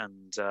and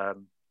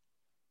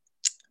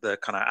the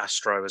kind of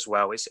Astro as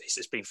well,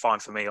 it's been fine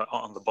for me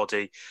on the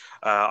body.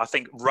 I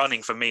think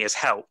running for me has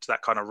helped.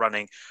 That kind of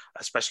running,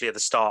 especially at the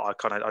start,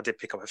 I did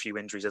pick up a few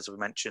injuries, as we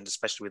mentioned,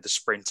 especially with the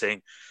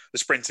sprinting. The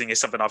sprinting is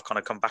something I've kind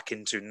of come back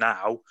into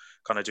now,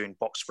 kind of doing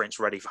box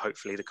sprints, ready for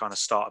hopefully to kind of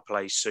start a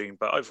play soon.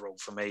 But overall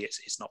for me,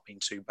 it's not been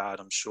too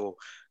bad. I'm sure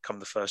come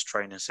the first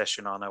training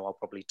session, I know I'll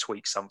probably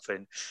tweak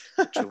something,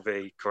 which will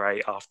be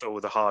great after all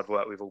the hard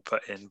work we've all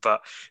put in. But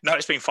no,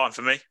 it's been fine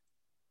for me.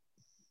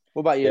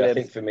 What about you, Liam? I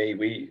think for me,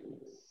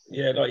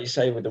 like you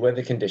say, with the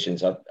weather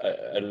conditions, I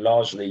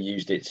largely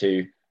used it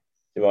to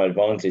my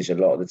advantage a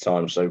lot of the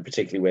time. So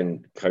particularly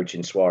when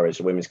coaching Suarez,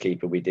 a women's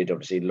keeper, we did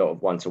obviously a lot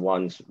of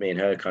one-to-ones, me and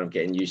her kind of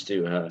getting used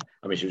to her.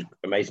 I mean, she was an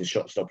amazing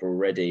shot stopper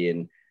already,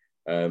 and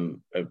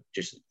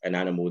just an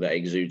animal that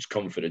exudes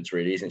confidence,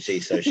 really, isn't she?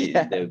 So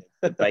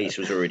the base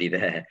was already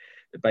there.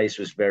 The base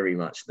was very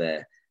much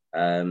there.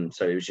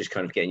 So it was just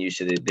kind of getting used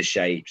to the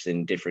shapes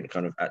and different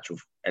kind of actual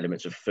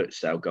elements of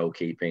futsal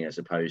goalkeeping, as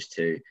opposed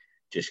to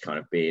just kind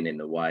of being in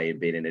the way and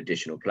being an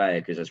additional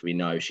player, because as we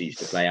know, she used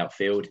to play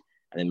outfield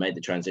and then made the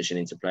transition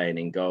into playing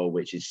in goal,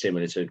 which is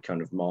similar to kind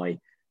of my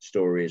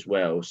story as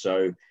well.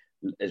 So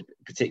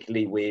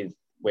particularly with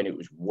when it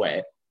was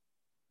wet,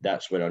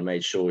 that's when I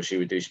made sure she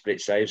would do split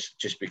saves,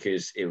 just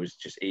because it was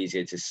just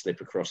easier to slip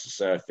across the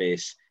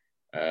surface.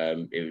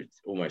 It was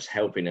almost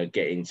helping her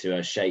get into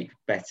her shape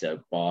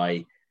better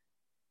by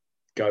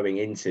going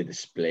into the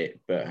split,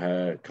 but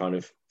her kind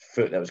of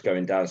foot that was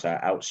going down, so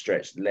her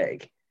outstretched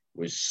leg,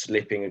 was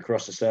slipping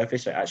across the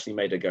surface. So it actually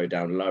made her go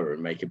down lower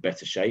and make a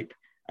better shape.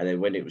 And then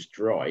when it was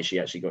dry, she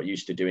actually got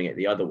used to doing it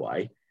the other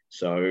way.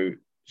 So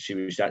she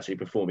was actually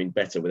performing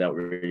better without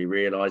really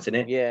realising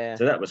it. Yeah.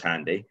 So that was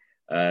handy.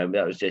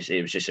 It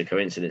was just a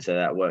coincidence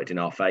that worked in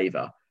our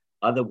favour.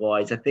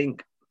 Otherwise, I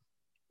think,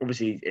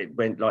 obviously, it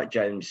went, like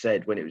James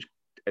said, when it was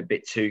a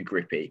bit too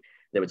grippy,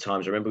 there were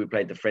times, I remember we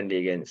played the friendly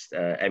against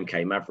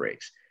MK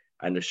Mavericks,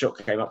 and the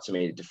shot came up to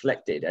me, it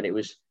deflected, and it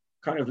was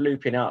kind of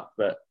looping up,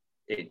 but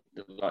it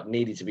like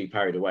needed to be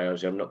parried away.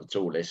 Obviously, I'm not the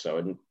tallest, so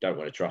I don't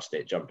want to trust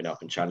it jumping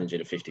up and challenging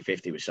a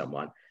 50-50 with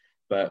someone.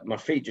 But my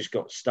feet just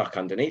got stuck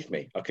underneath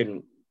me. I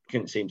couldn't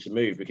seem to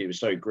move because it was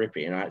so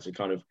grippy, and I had to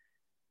kind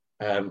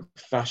of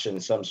fashion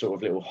some sort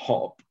of little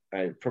hop.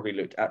 It probably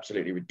looked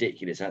absolutely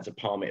ridiculous. I had to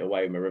palm it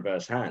away with my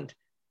reverse hand.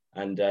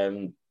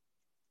 And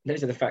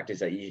those are the factors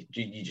that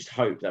you just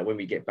hope that when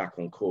we get back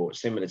on court,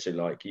 similar to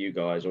like you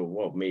guys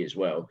or me as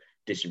well,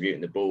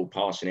 distributing the ball,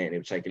 passing it, and it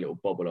would take a little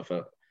bobble off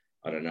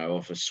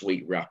a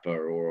sweet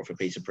wrapper or off a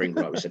piece of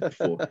Pringle, like we said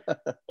before,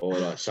 or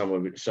like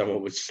someone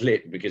would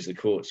slip because the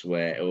court's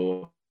wet,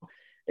 or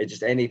it's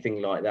just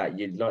anything like that.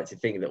 You'd like to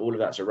think that all of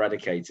that's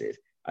eradicated,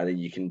 and then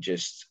you can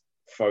just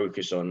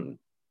focus on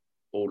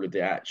all of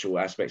the actual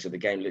aspects of the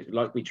game,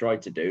 like we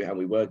tried to do, and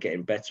we were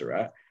getting better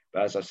at.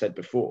 But as I said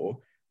before,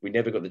 we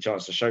never got the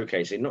chance to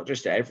showcase it, not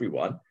just to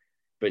everyone,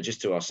 but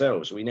just to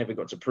ourselves. We never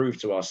got to prove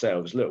to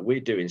ourselves, look, we're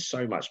doing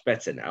so much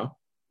better now.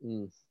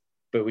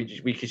 but we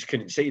just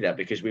couldn't see that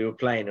because we were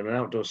playing on an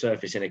outdoor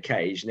surface in a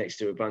cage next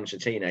to a bunch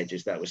of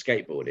teenagers that were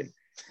skateboarding.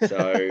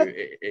 So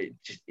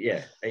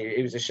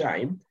it was a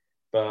shame.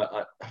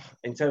 But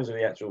in terms of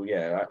the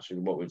actually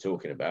what we're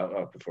talking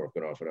about, before I've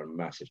gone off on a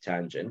massive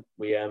tangent,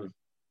 we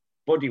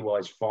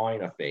body-wise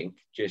fine, I think.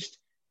 Just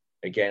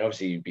again,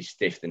 obviously you'd be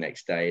stiff the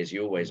next day, as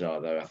you always are,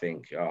 though. I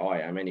think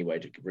I am anyway,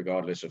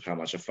 regardless of how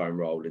much I foam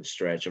roll and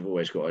stretch. I've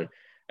always got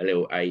a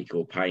little ache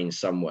or pain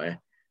somewhere.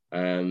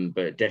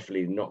 But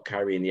definitely not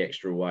carrying the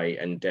extra weight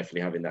and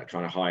definitely having that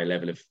kind of high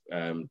level of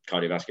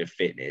cardiovascular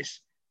fitness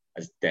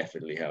has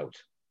definitely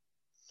helped.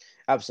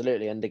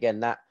 Absolutely. And again,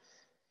 that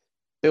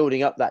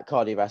building up that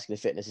cardiovascular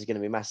fitness is going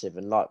to be massive.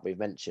 And like we've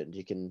mentioned,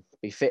 you can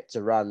be fit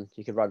to run,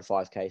 you can run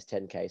 5Ks,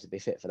 10Ks and be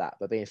fit for that.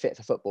 But being fit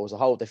for football is a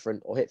whole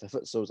different, or hit for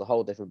futsal is a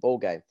whole different ball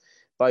game.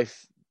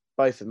 Both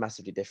are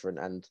massively different,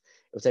 and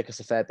it'll take us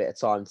a fair bit of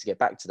time to get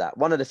back to that.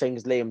 One of the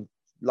things Liam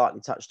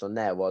lightly touched on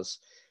there was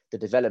the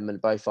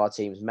development both our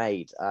teams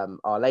made.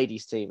 Our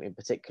ladies team in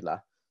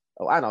particular,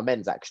 and our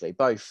men's actually,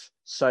 both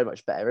so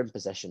much better in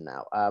possession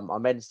now. Our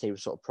men's team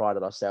sort of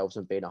prided ourselves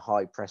on being a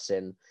high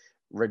pressing,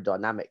 really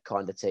dynamic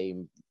kind of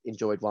team,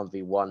 enjoyed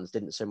 1v1s,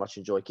 didn't so much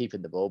enjoy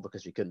keeping the ball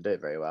because we couldn't do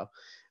it very well.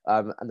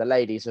 And the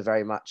ladies were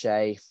very much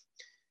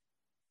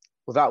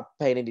without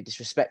paying any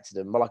disrespect to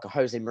them, more like a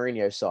Jose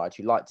Mourinho side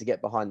who liked to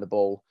get behind the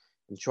ball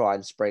and try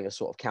and spring a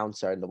sort of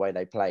counter in the way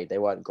they played. They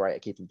weren't great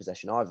at keeping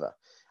possession either.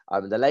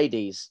 The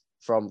ladies,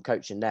 from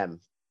coaching them,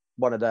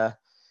 one of the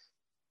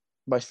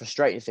most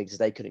frustrating things is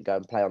they couldn't go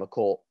and play on a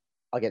court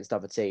against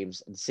other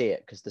teams and see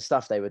it, because the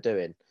stuff they were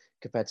doing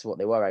compared to what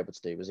they were able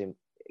to do was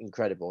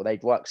incredible.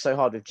 They'd worked so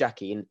hard with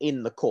Jackie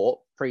in the court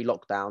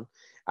pre-lockdown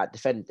at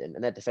defending,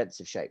 and their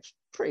defensive shape's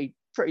pretty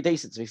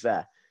decent, to be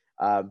fair.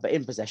 But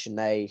in possession,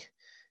 they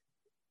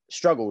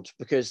struggled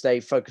because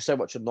they focus so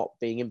much on not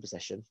being in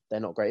possession.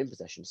 They're not great in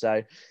possession.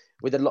 So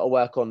we did a lot of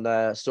work on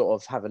the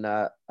sort of having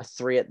a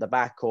three at the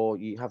back, or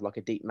you have like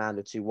a deep man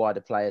with two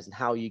wider players, and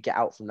how you get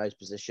out from those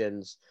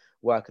positions,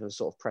 working on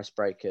sort of press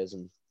breakers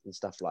and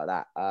stuff like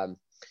that.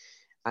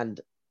 And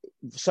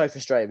so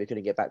frustrating we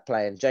couldn't get back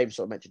playing. James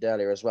sort of mentioned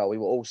earlier as well, we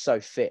were all so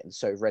fit and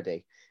so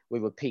ready. We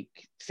were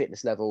peak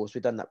fitness levels.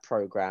 We'd done that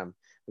program.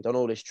 We'd done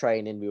all this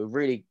training. We were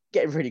really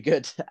getting really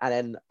good. And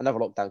then another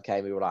lockdown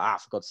came. We were like,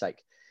 for God's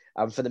sake.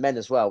 For the men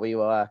as well, we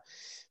were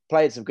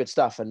playing some good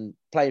stuff, and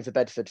playing for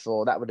Bedford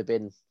that would have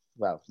been,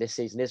 well, this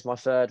season is my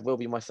third, will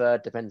be my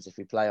third, depends if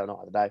we play or not,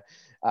 I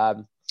don't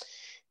know.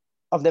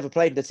 I've never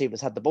played in a team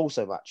that's had the ball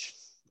so much.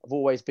 I've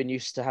always been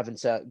used to having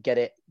to get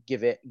it,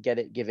 give it, get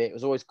it, give it. It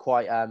was always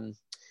quite,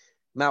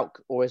 Malk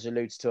always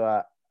alludes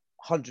to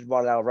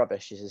 100-mile-an-hour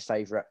rubbish is his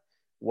favourite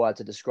word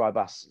to describe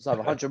us. So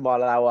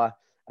 100-mile-an-hour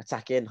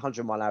attacking,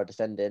 100-mile-an-hour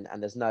defending,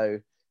 and there's no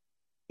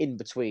in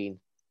between.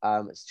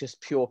 It's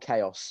just pure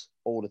chaos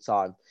all the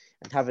time.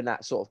 And having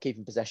that sort of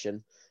keeping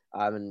possession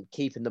and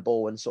keeping the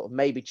ball and sort of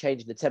maybe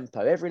changing the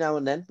tempo every now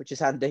and then, which is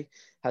handy,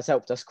 has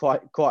helped us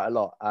quite a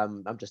lot.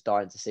 I'm just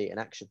dying to see it in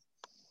action.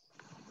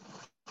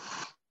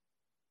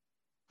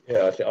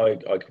 Yeah,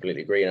 I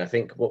completely agree. And I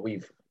think what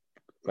we've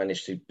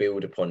managed to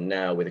build upon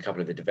now with a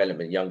couple of the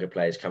development younger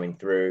players coming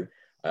through,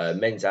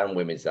 men's and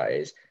women's, that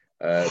is,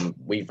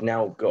 we've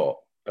now got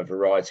a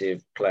variety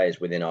of players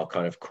within our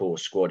kind of core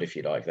squad, if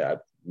you like, that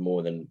are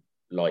more than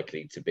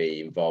likely to be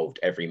involved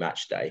every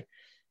match day,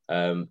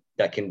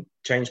 that can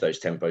change those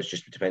tempos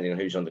just depending on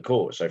who's on the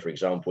court. So, for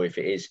example, if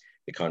it is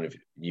the kind of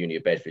Uni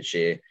of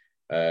Bedfordshire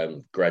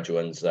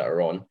graduates that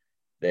are on,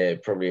 they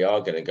probably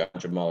are going to go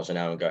 100 miles an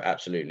hour and go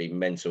absolutely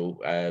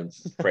mental,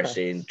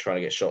 pressing, trying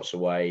to get shots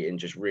away and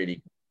just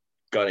really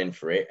gunning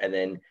for it. And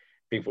then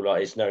people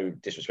like, it's no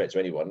disrespect to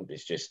anyone,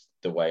 it's just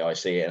the way I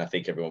see it, and I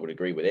think everyone would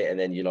agree with it. And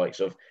then you likes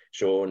of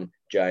Sean,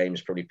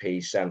 James, probably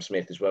Peace, Sam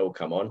Smith as well will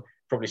come on,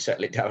 probably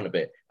settle it down a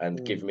bit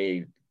and give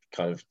me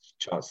kind of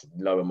chance to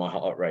lower my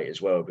heart rate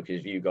as well, because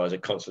if you guys are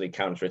constantly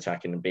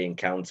counter-attacking and being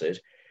countered,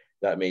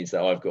 that means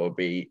that I've got to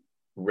be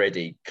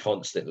ready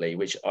constantly,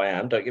 which I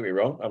am, don't get me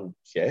wrong,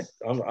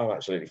 I'm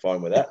absolutely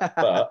fine with that.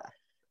 But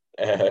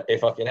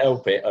if I can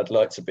help it, I'd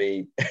like to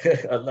be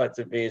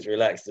as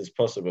relaxed as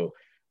possible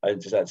and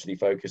just actually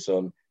focus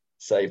on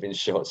saving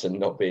shots and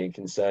not being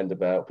concerned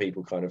about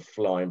people kind of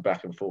flying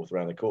back and forth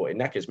around the court. It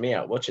knackers me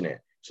out watching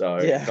it, so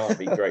It can't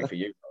be great for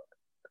you.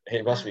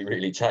 It must be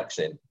really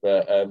taxing.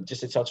 But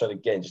just to touch on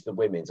again, just the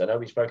women's, I know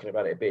we've spoken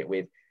about it a bit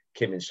with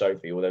Kim and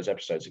Sophie all those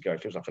episodes ago.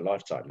 It feels like a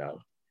lifetime now.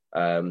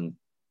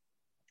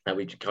 And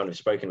we've kind of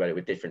spoken about it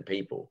with different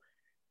people.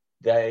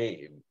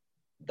 They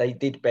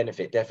did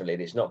benefit, definitely.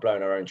 And it's not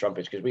blowing our own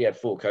trumpets, because we had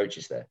 4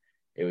 coaches there.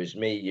 It was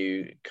me,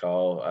 you,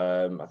 Carl.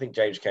 I think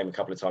James came a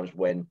couple of times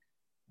when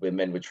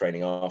men were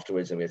training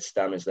afterwards, and we had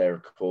Stammers there,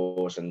 of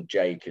course, and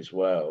Jake as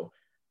well.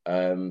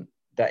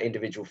 That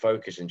individual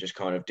focus and just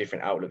kind of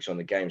different outlooks on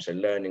the game. So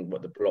learning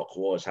what the block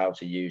was, how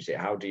to use it,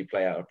 how do you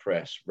play out a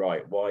press,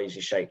 right? Why is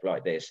he shaped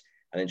like this?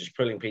 And then just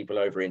pulling people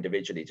over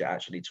individually to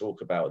actually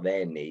talk about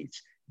their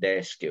needs,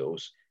 their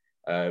skills.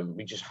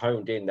 We just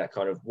honed in that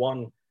kind of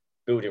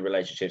building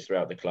relationships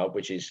throughout the club,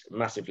 which is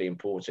massively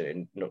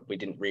important. And we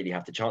didn't really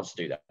have the chance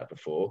to do that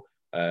before.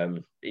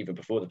 even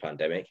before the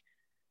pandemic.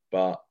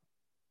 But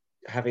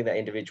having that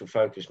individual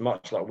focus,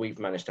 much like we've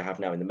managed to have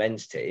now in the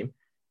men's team,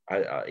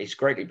 it's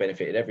greatly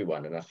benefited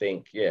everyone. And I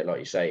think, yeah, like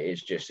you say,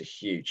 it's just a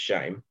huge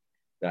shame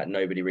that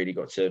nobody really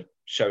got to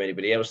show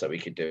anybody else that we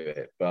could do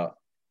it. But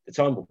the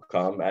time will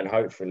come, and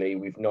hopefully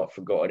we've not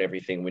forgotten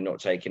everything. We're not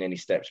taking any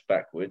steps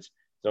backwards.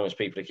 As long as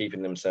people are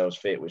keeping themselves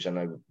fit, which I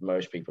know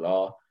most people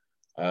are,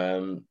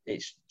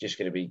 it's just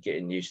going to be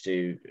getting used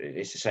to.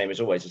 It's the same as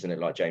always, isn't it?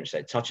 Like James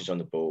said, touches on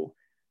the ball,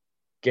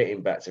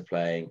 getting back to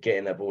playing,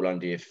 getting that ball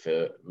under your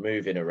foot,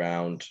 moving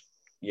around,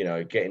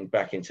 getting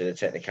back into the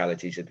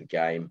technicalities of the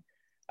game.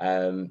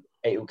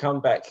 It will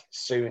come back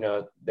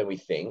sooner than we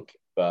think,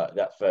 but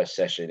that first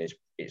session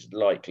is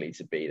likely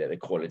to be that the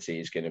quality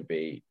is going to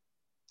be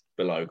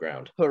below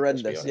ground.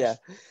 Horrendous, yeah.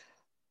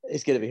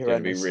 It's going to be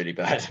horrendous. It's going to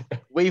be really bad.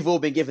 We've all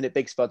been giving it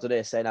big spuds on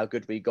here, saying how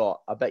good we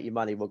got. I bet you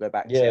money we'll go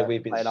back to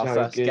we've been playing so our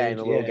first good, game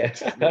and we'll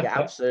get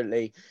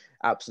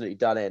absolutely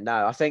done in.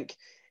 No, I think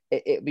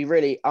it'd be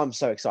really, I'm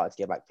so excited to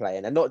get back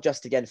playing, and not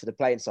just again for the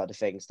playing side of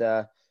things.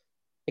 The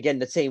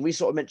team, we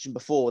sort of mentioned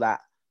before that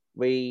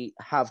we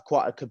have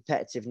quite a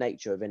competitive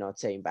nature within our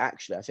team, but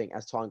actually I think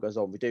as time goes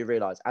on, we do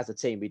realise as a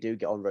team, we do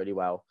get on really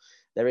well.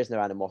 There is no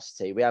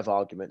animosity. We have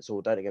arguments,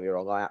 or don't get me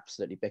wrong, I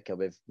absolutely bicker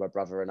with my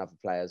brother and other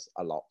players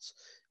a lot.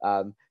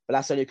 But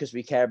that's only because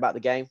we care about the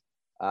game.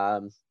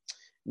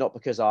 Not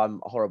because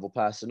I'm a horrible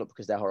person, not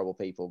because they're horrible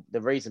people.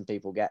 The reason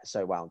people get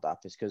so wound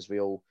up is because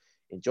we all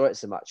enjoy it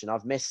so much. And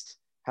I've missed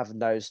having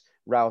those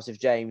rows with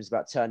James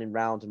about turning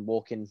round and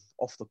walking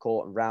off the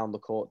court and round the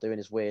court, doing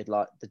his weird,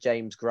 like the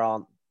James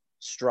Grant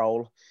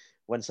stroll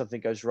when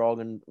something goes wrong.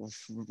 And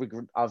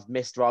I've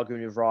missed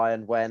arguing with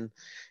Ryan when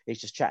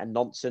he's just chatting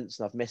nonsense.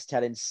 And I've missed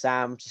telling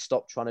Sam to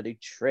stop trying to do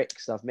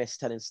tricks. I've missed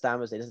telling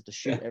Stammers he doesn't have to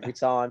shoot every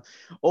time.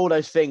 All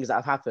those things that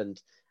have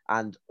happened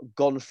and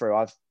gone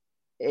through,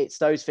 it's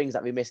those things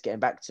that we miss getting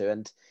back to.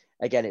 And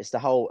again, it's the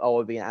whole,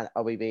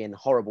 are we being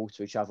horrible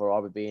to each other?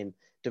 Or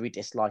do we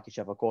dislike each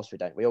other? Of course we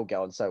don't. We all get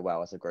on so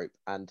well as a group,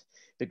 and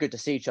it'd be good to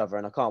see each other.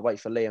 And I can't wait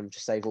for Liam to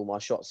save all my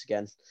shots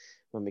again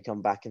when we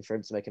come back, and for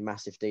him to make a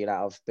massive deal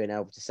out of being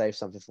able to save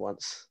something for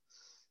once.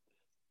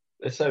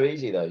 It's so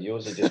easy though.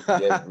 Yours are just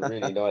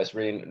really nice,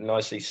 really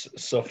nicely,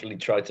 softly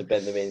tried to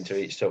bend them into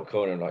each top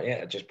corner.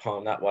 And just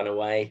palm that one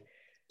away.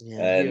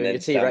 Yeah, and then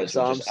T-Rex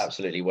arms. Just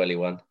absolutely welly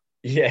one.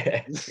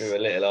 Yeah, with her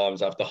little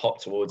arms, I have to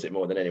hop towards it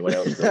more than anyone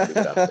else.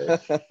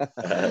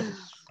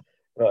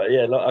 But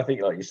yeah, I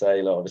think, like you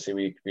say,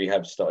 obviously we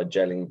have started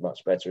gelling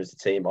much better as a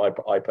team.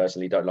 I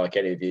personally don't like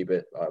any of you,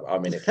 but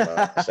I'm in it for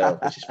myself,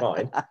 which is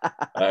fine.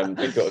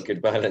 We've got a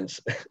good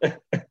balance.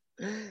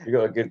 We've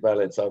got a good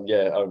balance. I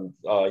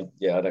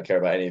don't care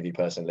about any of you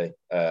personally.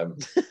 As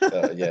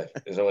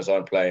long as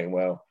I'm playing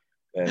well,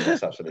 then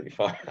that's absolutely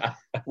fine.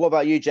 What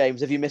about you,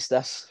 James? Have you missed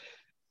us?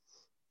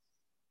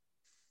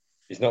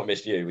 He's not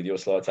missed you with your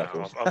slide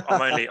tackles. No,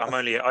 I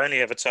only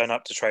ever turn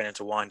up to training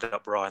to wind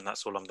up Ryan.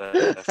 That's all I'm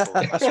there for.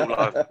 That's all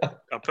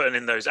I'm putting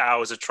in those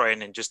hours of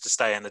training just to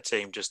stay in the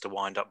team, just to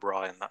wind up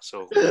Ryan. That's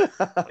all.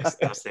 That's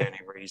the only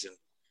reason.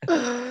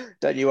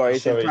 Don't you worry.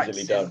 He's so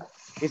easily done.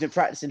 He's been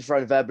practicing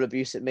throwing verbal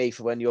abuse at me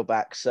for when you're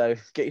back. So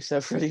get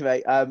yourself ready,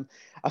 mate. I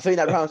think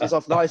that rounds us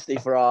off nicely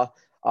for our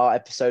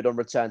episode on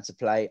return to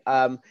play.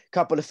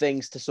 Couple of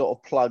things to sort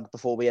of plug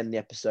before we end the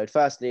episode.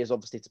 Firstly is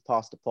obviously to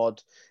pass the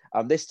pod.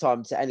 This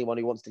time to anyone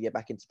who wants to get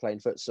back into playing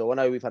futsal. I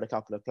know we've had a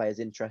couple of players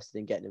interested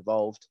in getting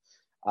involved.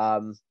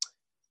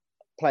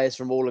 Players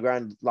from all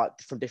around, like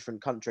from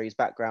different countries,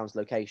 backgrounds,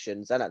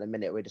 locations. And at the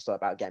minute, we're just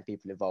about getting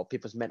people involved.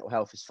 People's mental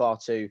health is far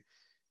too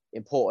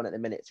important at the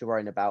minute to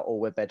worrying about,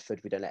 we're Bedford,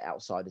 we don't let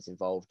outsiders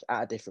involved.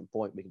 At a different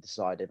point, we can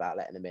decide about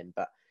letting them in.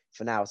 But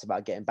for now, it's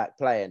about getting back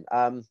playing.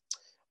 On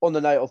the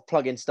note of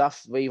plugging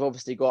stuff, we've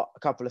obviously got a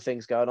couple of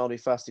things going on. We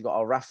firstly got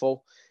our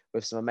raffle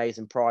with some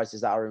amazing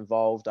prizes that are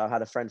involved. I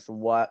had a friend from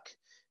work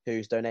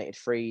who's donated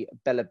 3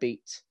 Bella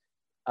Beat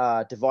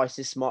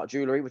devices, smart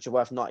jewellery, which are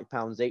worth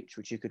 £90 each,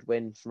 which you could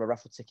win from a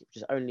raffle ticket,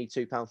 which is only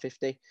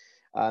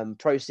 £2.50.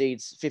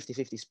 Proceeds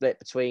 50-50 split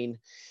between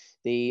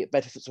the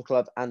Bedford Futsal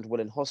Club and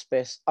Woollen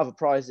Hospice. Other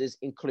prizes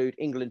include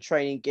England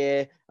training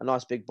gear, a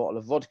nice big bottle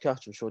of vodka,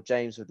 which I'm sure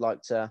James would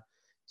like to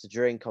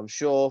drink, I'm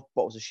sure,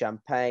 bottles of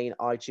champagne,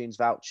 iTunes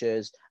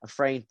vouchers, a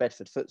framed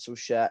Bedford Futsal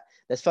shirt.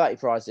 There's 30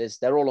 prizes.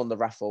 They're all on the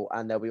raffle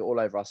and they'll be all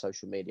over our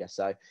social media.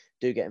 So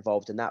do get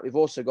involved in that. We've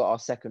also got our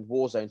second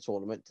Warzone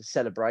tournament to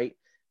celebrate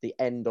the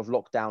end of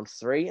lockdown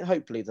 3 and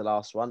hopefully the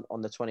last one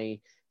on the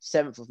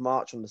 27th of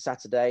March on the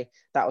Saturday.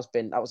 That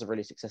was a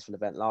really successful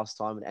event last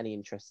time, and any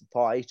interested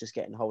parties just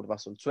getting hold of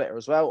us on Twitter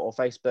as well, or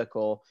Facebook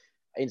or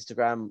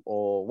Instagram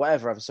or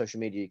whatever other social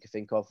media you can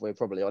think of. We're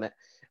probably on it.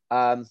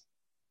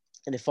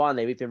 And then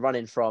finally, we've been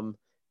running from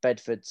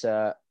Bedford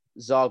to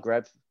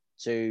Zagreb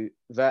to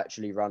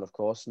virtually run, of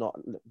course, not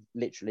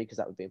literally because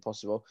that would be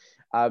impossible,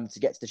 to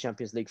get to the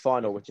Champions League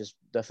final, which is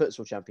the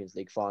Futsal Champions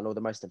League final,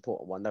 the most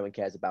important one. No one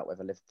cares about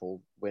whether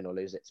Liverpool win or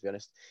lose it, to be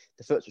honest.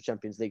 The Futsal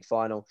Champions League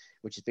final,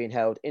 which is being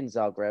held in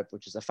Zagreb,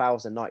 which is a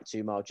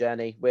 1,092-mile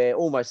journey. We're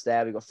almost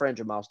there. We've got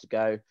 300 miles to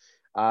go.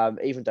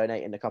 Even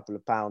donating a couple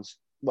of pounds,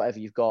 whatever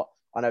you've got,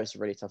 I know it's a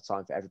really tough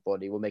time for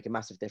everybody. Will make a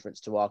massive difference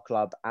to our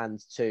club and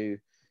to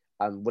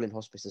William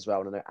Hospice as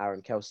well. And I know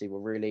Aaron Kelsey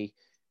will really,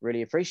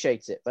 really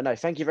appreciate it. But no,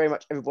 thank you very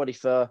much, everybody,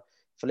 for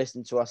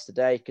listening to us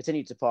today.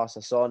 Continue to pass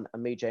us on.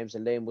 And me, James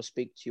and Liam will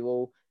speak to you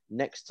all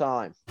next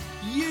time.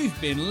 You've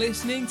been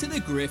listening to The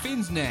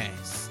Griffin's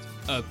Nest,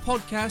 a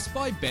podcast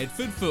by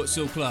Bedford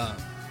Futsal Club.